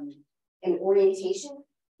an orientation.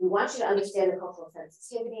 We want you to understand the cultural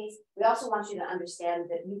sensitivities. We also want you to understand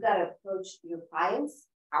that you've got to approach your clients,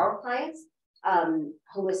 our clients,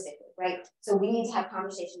 holistically, right? So we need to have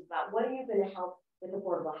conversations about what are you going to help with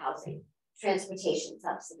affordable housing, transportation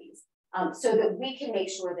subsidies, so that we can make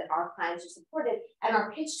sure that our clients are supported. And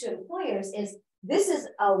our pitch to employers is, this is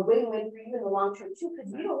a win-win for you in the long term too,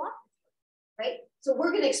 because you don't want it, right? So we're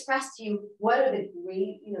going to express to you what are the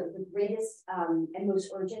greatest and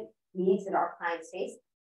most urgent needs that our clients face.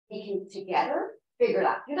 We can together figure it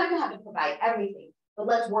out. You're not going to have to provide everything, but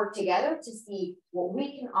let's work together to see what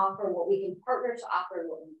we can offer, what we can partner to offer, and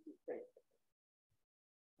what we can create.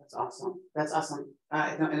 That's awesome. That's awesome.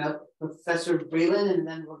 Professor Breland, and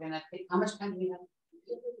then we're gonna take, how much time do we have?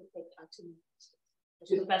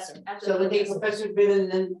 Professor. So we'll take Professor Breland,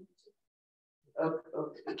 and then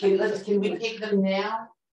can we take them now?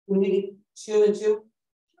 We need 2 and 2.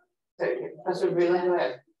 Professor Breland, go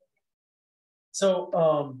ahead.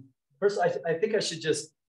 So first, I think I should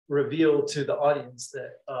just reveal to the audience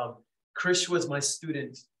that Krish was my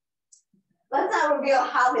student. Let's not reveal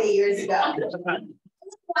how many years ago.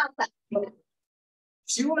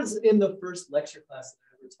 She was in the first lecture class that I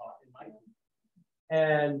ever taught in my group.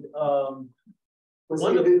 And was he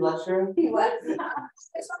a good lecturer? He was.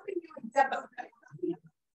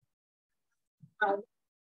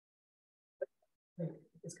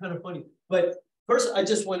 It's kind of funny. But first, I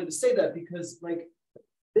just wanted to say that because like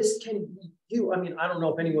this can be you. I mean, I don't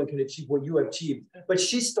know if anyone can achieve what you achieved, but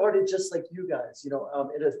she started just like you guys, you know,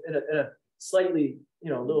 in a slightly, you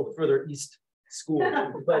know, a little further east school.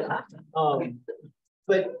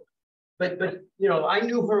 But you know, I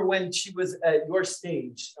knew her when she was at your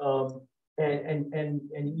stage, and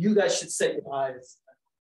you guys should set your eyes.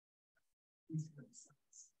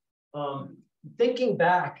 Thinking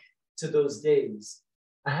back to those days,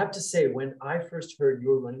 I have to say, when I first heard you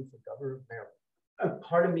were running for governor of Maryland, a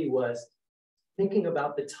part of me was thinking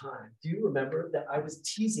about the time. Do you remember that I was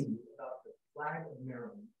teasing you about the flag of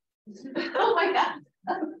Maryland? Oh my God.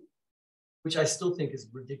 Which I still think is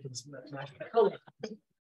ridiculous color.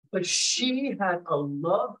 But she had a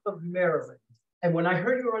love of Maryland. And when I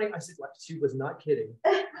heard you were running, I said, well, she was not kidding.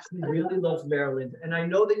 She really loves Maryland. And I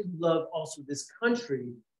know that you love also this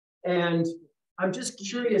country. And I'm just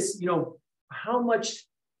curious, you know, how much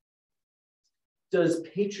does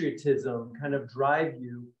patriotism kind of drive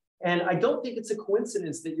you? And I don't think it's a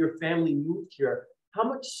coincidence that your family moved here. How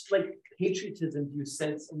much like patriotism do you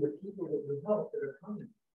sense in the people that you help that are coming?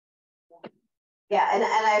 Yeah, and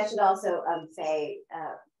I should also say,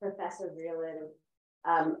 Professor Breland,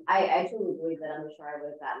 I truly believe that I'm sure I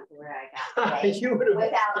would have gotten to where I got today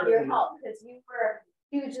without your help, because you were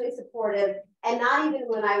hugely supportive. And not even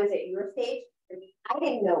when I was at your stage, I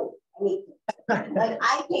didn't know anything. Like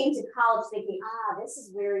I came to college thinking, this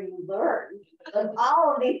is where you learn like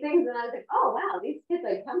all of these things, and I was like, oh wow, these kids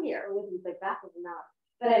like come here with these like backwards and out.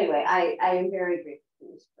 But anyway, I am very grateful for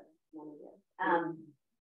you for many years.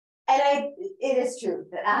 And it is true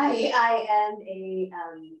that I am a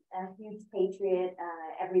huge patriot.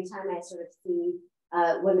 Every time I sort of see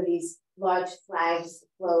one of these large flags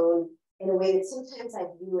flown in a way that sometimes I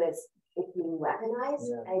view as it being weaponized,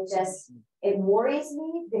 it worries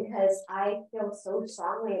me because I feel so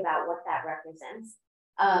strongly about what that represents.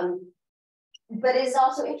 But it's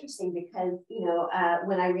also interesting because, you know,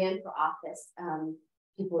 when I ran for office,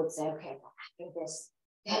 people would say, okay, well, after this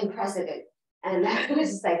then president. And I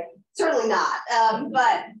was just like, certainly not.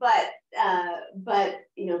 But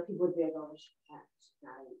you know, people would be like, oh,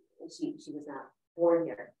 she was not born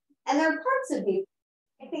here. And there are parts of me,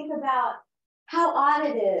 I think about how odd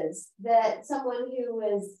it is that someone who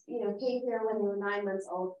was, you know, came here when they were 9 months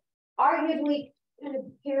old, arguably kind of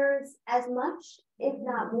cares as much, if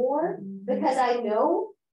not more, because I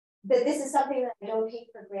know that this is something that I don't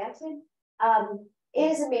take for granted.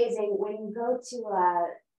 It is amazing when you go to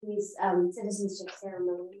these citizenship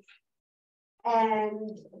ceremonies.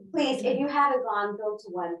 And please, if you haven't gone, go to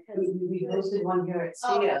one, because we hosted one here at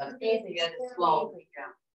SIA.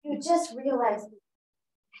 You just realize the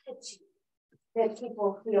attitude that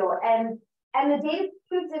people feel, and the data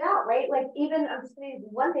proves it out, right? Like even I'm just going to use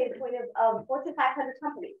one data point of Fortune 500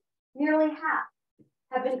 companies, nearly half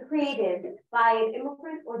have been created by an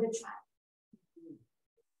immigrant or the child.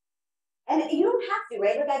 And you don't have to,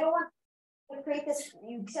 right? Like I don't want to create this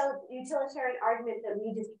utilitarian argument that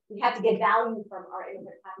we have to get value from our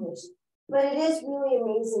immigrant population. But it is really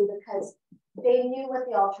amazing because they knew what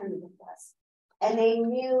the alternative was. And they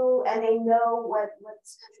knew and they know what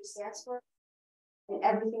this country stands for and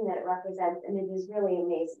everything that it represents. And it is really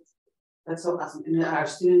amazing. That's so awesome. And then our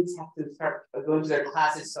students have to start going to their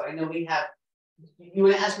classes. So I know we have, you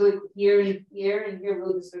want to ask really here and here and here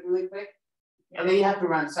really quick? And then you have to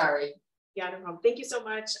run, sorry. Yeah, no problem. Thank you so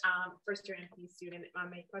much. First year MP student.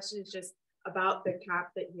 My question is just about the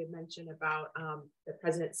cap that you had mentioned about the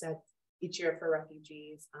president said each year for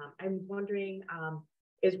refugees. I'm wondering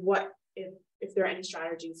if there are any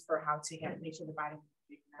strategies for how to make sure the Biden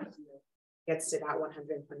gets to that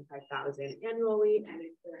 125,000 annually, and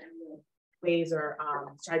if there are any ways or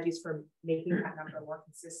strategies for making that number more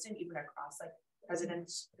consistent, even across like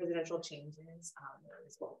presidential changes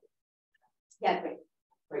as well. Yeah, great.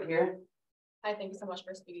 Right here. Hi, thank you so much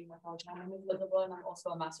for speaking with us. My name is Elizabeth, and I'm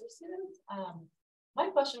also a master's student. My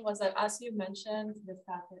question was that, as you mentioned, the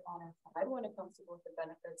fact that on our side, when it comes to both the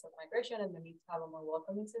benefits of migration and the need to have a more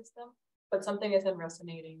welcoming system, but something isn't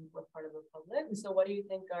resonating with part of the public. So what do you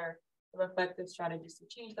think are the effective strategies to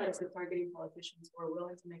change that? Is it targeting politicians who are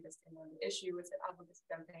willing to make a stand on the issue? Is it advocacy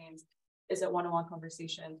campaigns? Is it one-on-one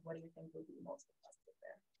conversations? What do you think would be most effective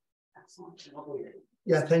there? Excellent.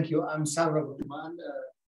 Yeah, thank you. I'm Sarah Rahman,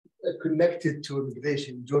 connected to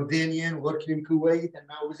immigration, Jordanian, working in Kuwait, and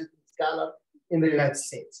now visiting scholar in the United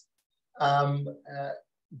States.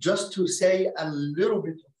 Just to say a little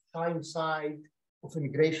bit of hindsight of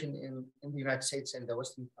immigration in the United States and the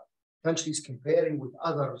Western countries, comparing with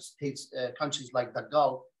other states, countries like the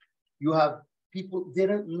Gulf, you have people, they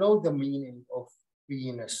don't know the meaning of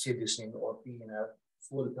being a citizen or being a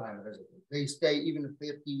full-time resident. They stay even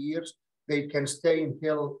 30 years, they can stay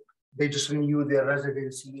until they just renew their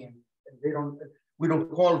residency, and we don't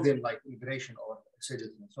call them like immigration or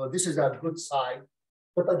citizen. So this is a good side.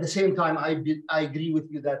 But at the same time, I agree with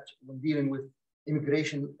you that when dealing with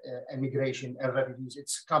immigration and refugees,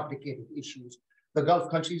 it's complicated issues. The Gulf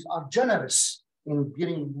countries are generous in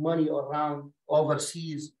getting money around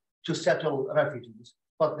overseas to settle refugees,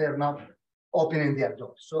 but they're not opening their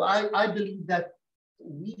doors. So I believe that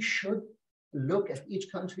we should look at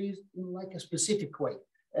each country in like a specific way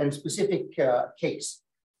and specific case.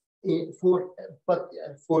 But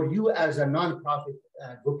for you as a nonprofit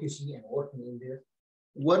advocacy and working in there,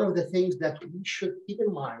 one of the things that we should keep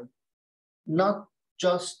in mind, not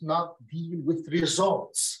deal with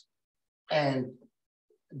results and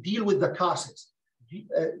deal with the causes.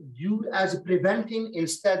 You as preventing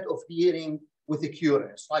instead of dealing with the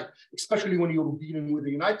cures, like especially when you're dealing with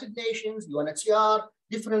the United Nations, UNHCR,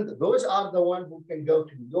 different, those are the ones who can go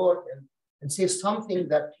to New York and say something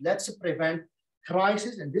that let's prevent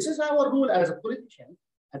crisis. And this is our rule as a politician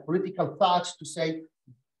and political thoughts to say,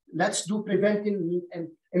 let's do preventing and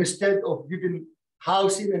instead of giving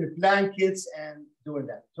housing and blankets and doing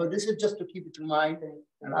that. So this is just to keep it in mind,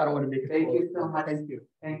 and I don't want to make it. Thank you so much. Thank you.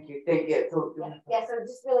 Thank you. Thank you. So, Yeah, so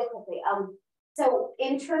just really quickly, so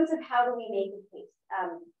in terms of how do we make a case,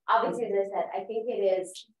 obviously, as I said, I think it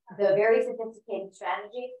is the very sophisticated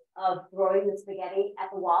strategy of throwing the spaghetti at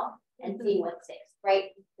the wall and seeing what sticks, right?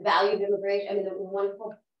 The value of immigration, I mean, the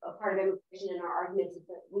wonderful part of immigration in our arguments is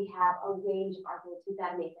that we have a range of arguments with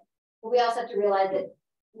that amazing. But we also have to realize that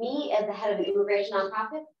me as the head of an immigration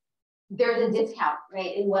nonprofit, there's a discount,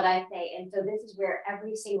 right, in what I say. And so this is where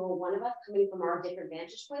every single one of us coming from our different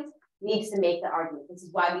vantage points needs to make the argument. This is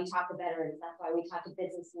why we talk to veterans. That's why we talk to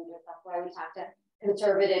business leaders. That's why we talk to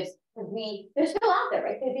conservatives, because they're still out there,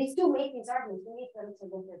 right? They still make these arguments. We need them to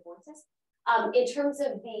lift their voices. In terms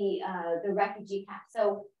of the refugee cap,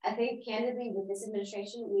 so I think candidly with this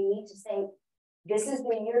administration, we need to say, this is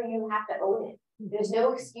the year you have to own it. There's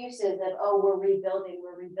no excuses of, oh, we're rebuilding,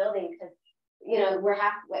 because we're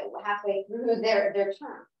halfway through their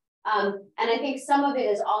term. And I think some of it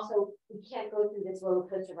is also, we can't go through this roller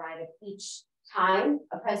coaster ride of each time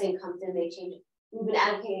a president comes in, they change it. We've been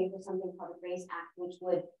advocating for something called the Grace Act, which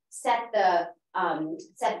would set the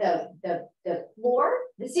floor.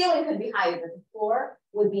 The ceiling could be higher, but the floor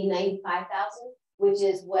would be 95,000, which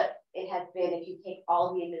is what it has been if you take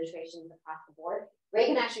all the administrations across the board.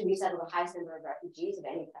 Reagan actually resettled the highest number of refugees of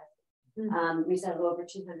any president, resettled over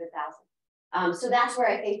 200,000. So that's where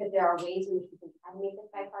I think that there are ways in which we can try to make this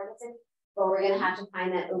bipartisan, but we're going to have to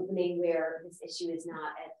find that opening where this issue is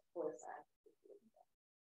not as politicized.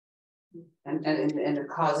 And the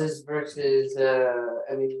causes versus,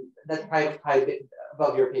 I mean, that's probably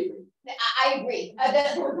above your pay grade. I agree.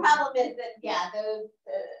 The problem is that, yeah,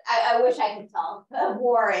 I wish I could solve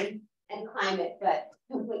war and climate, but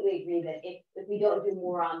completely agree that if we don't do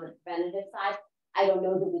more on the preventative side, I don't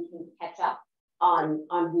know that we can catch up on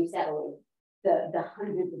resettling the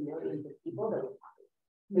hundreds of millions of people that we're talking.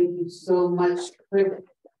 Thank you so much.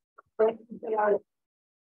 Thank you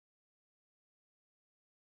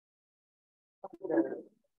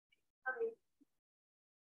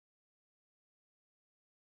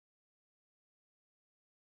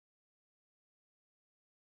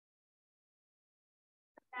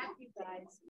guys.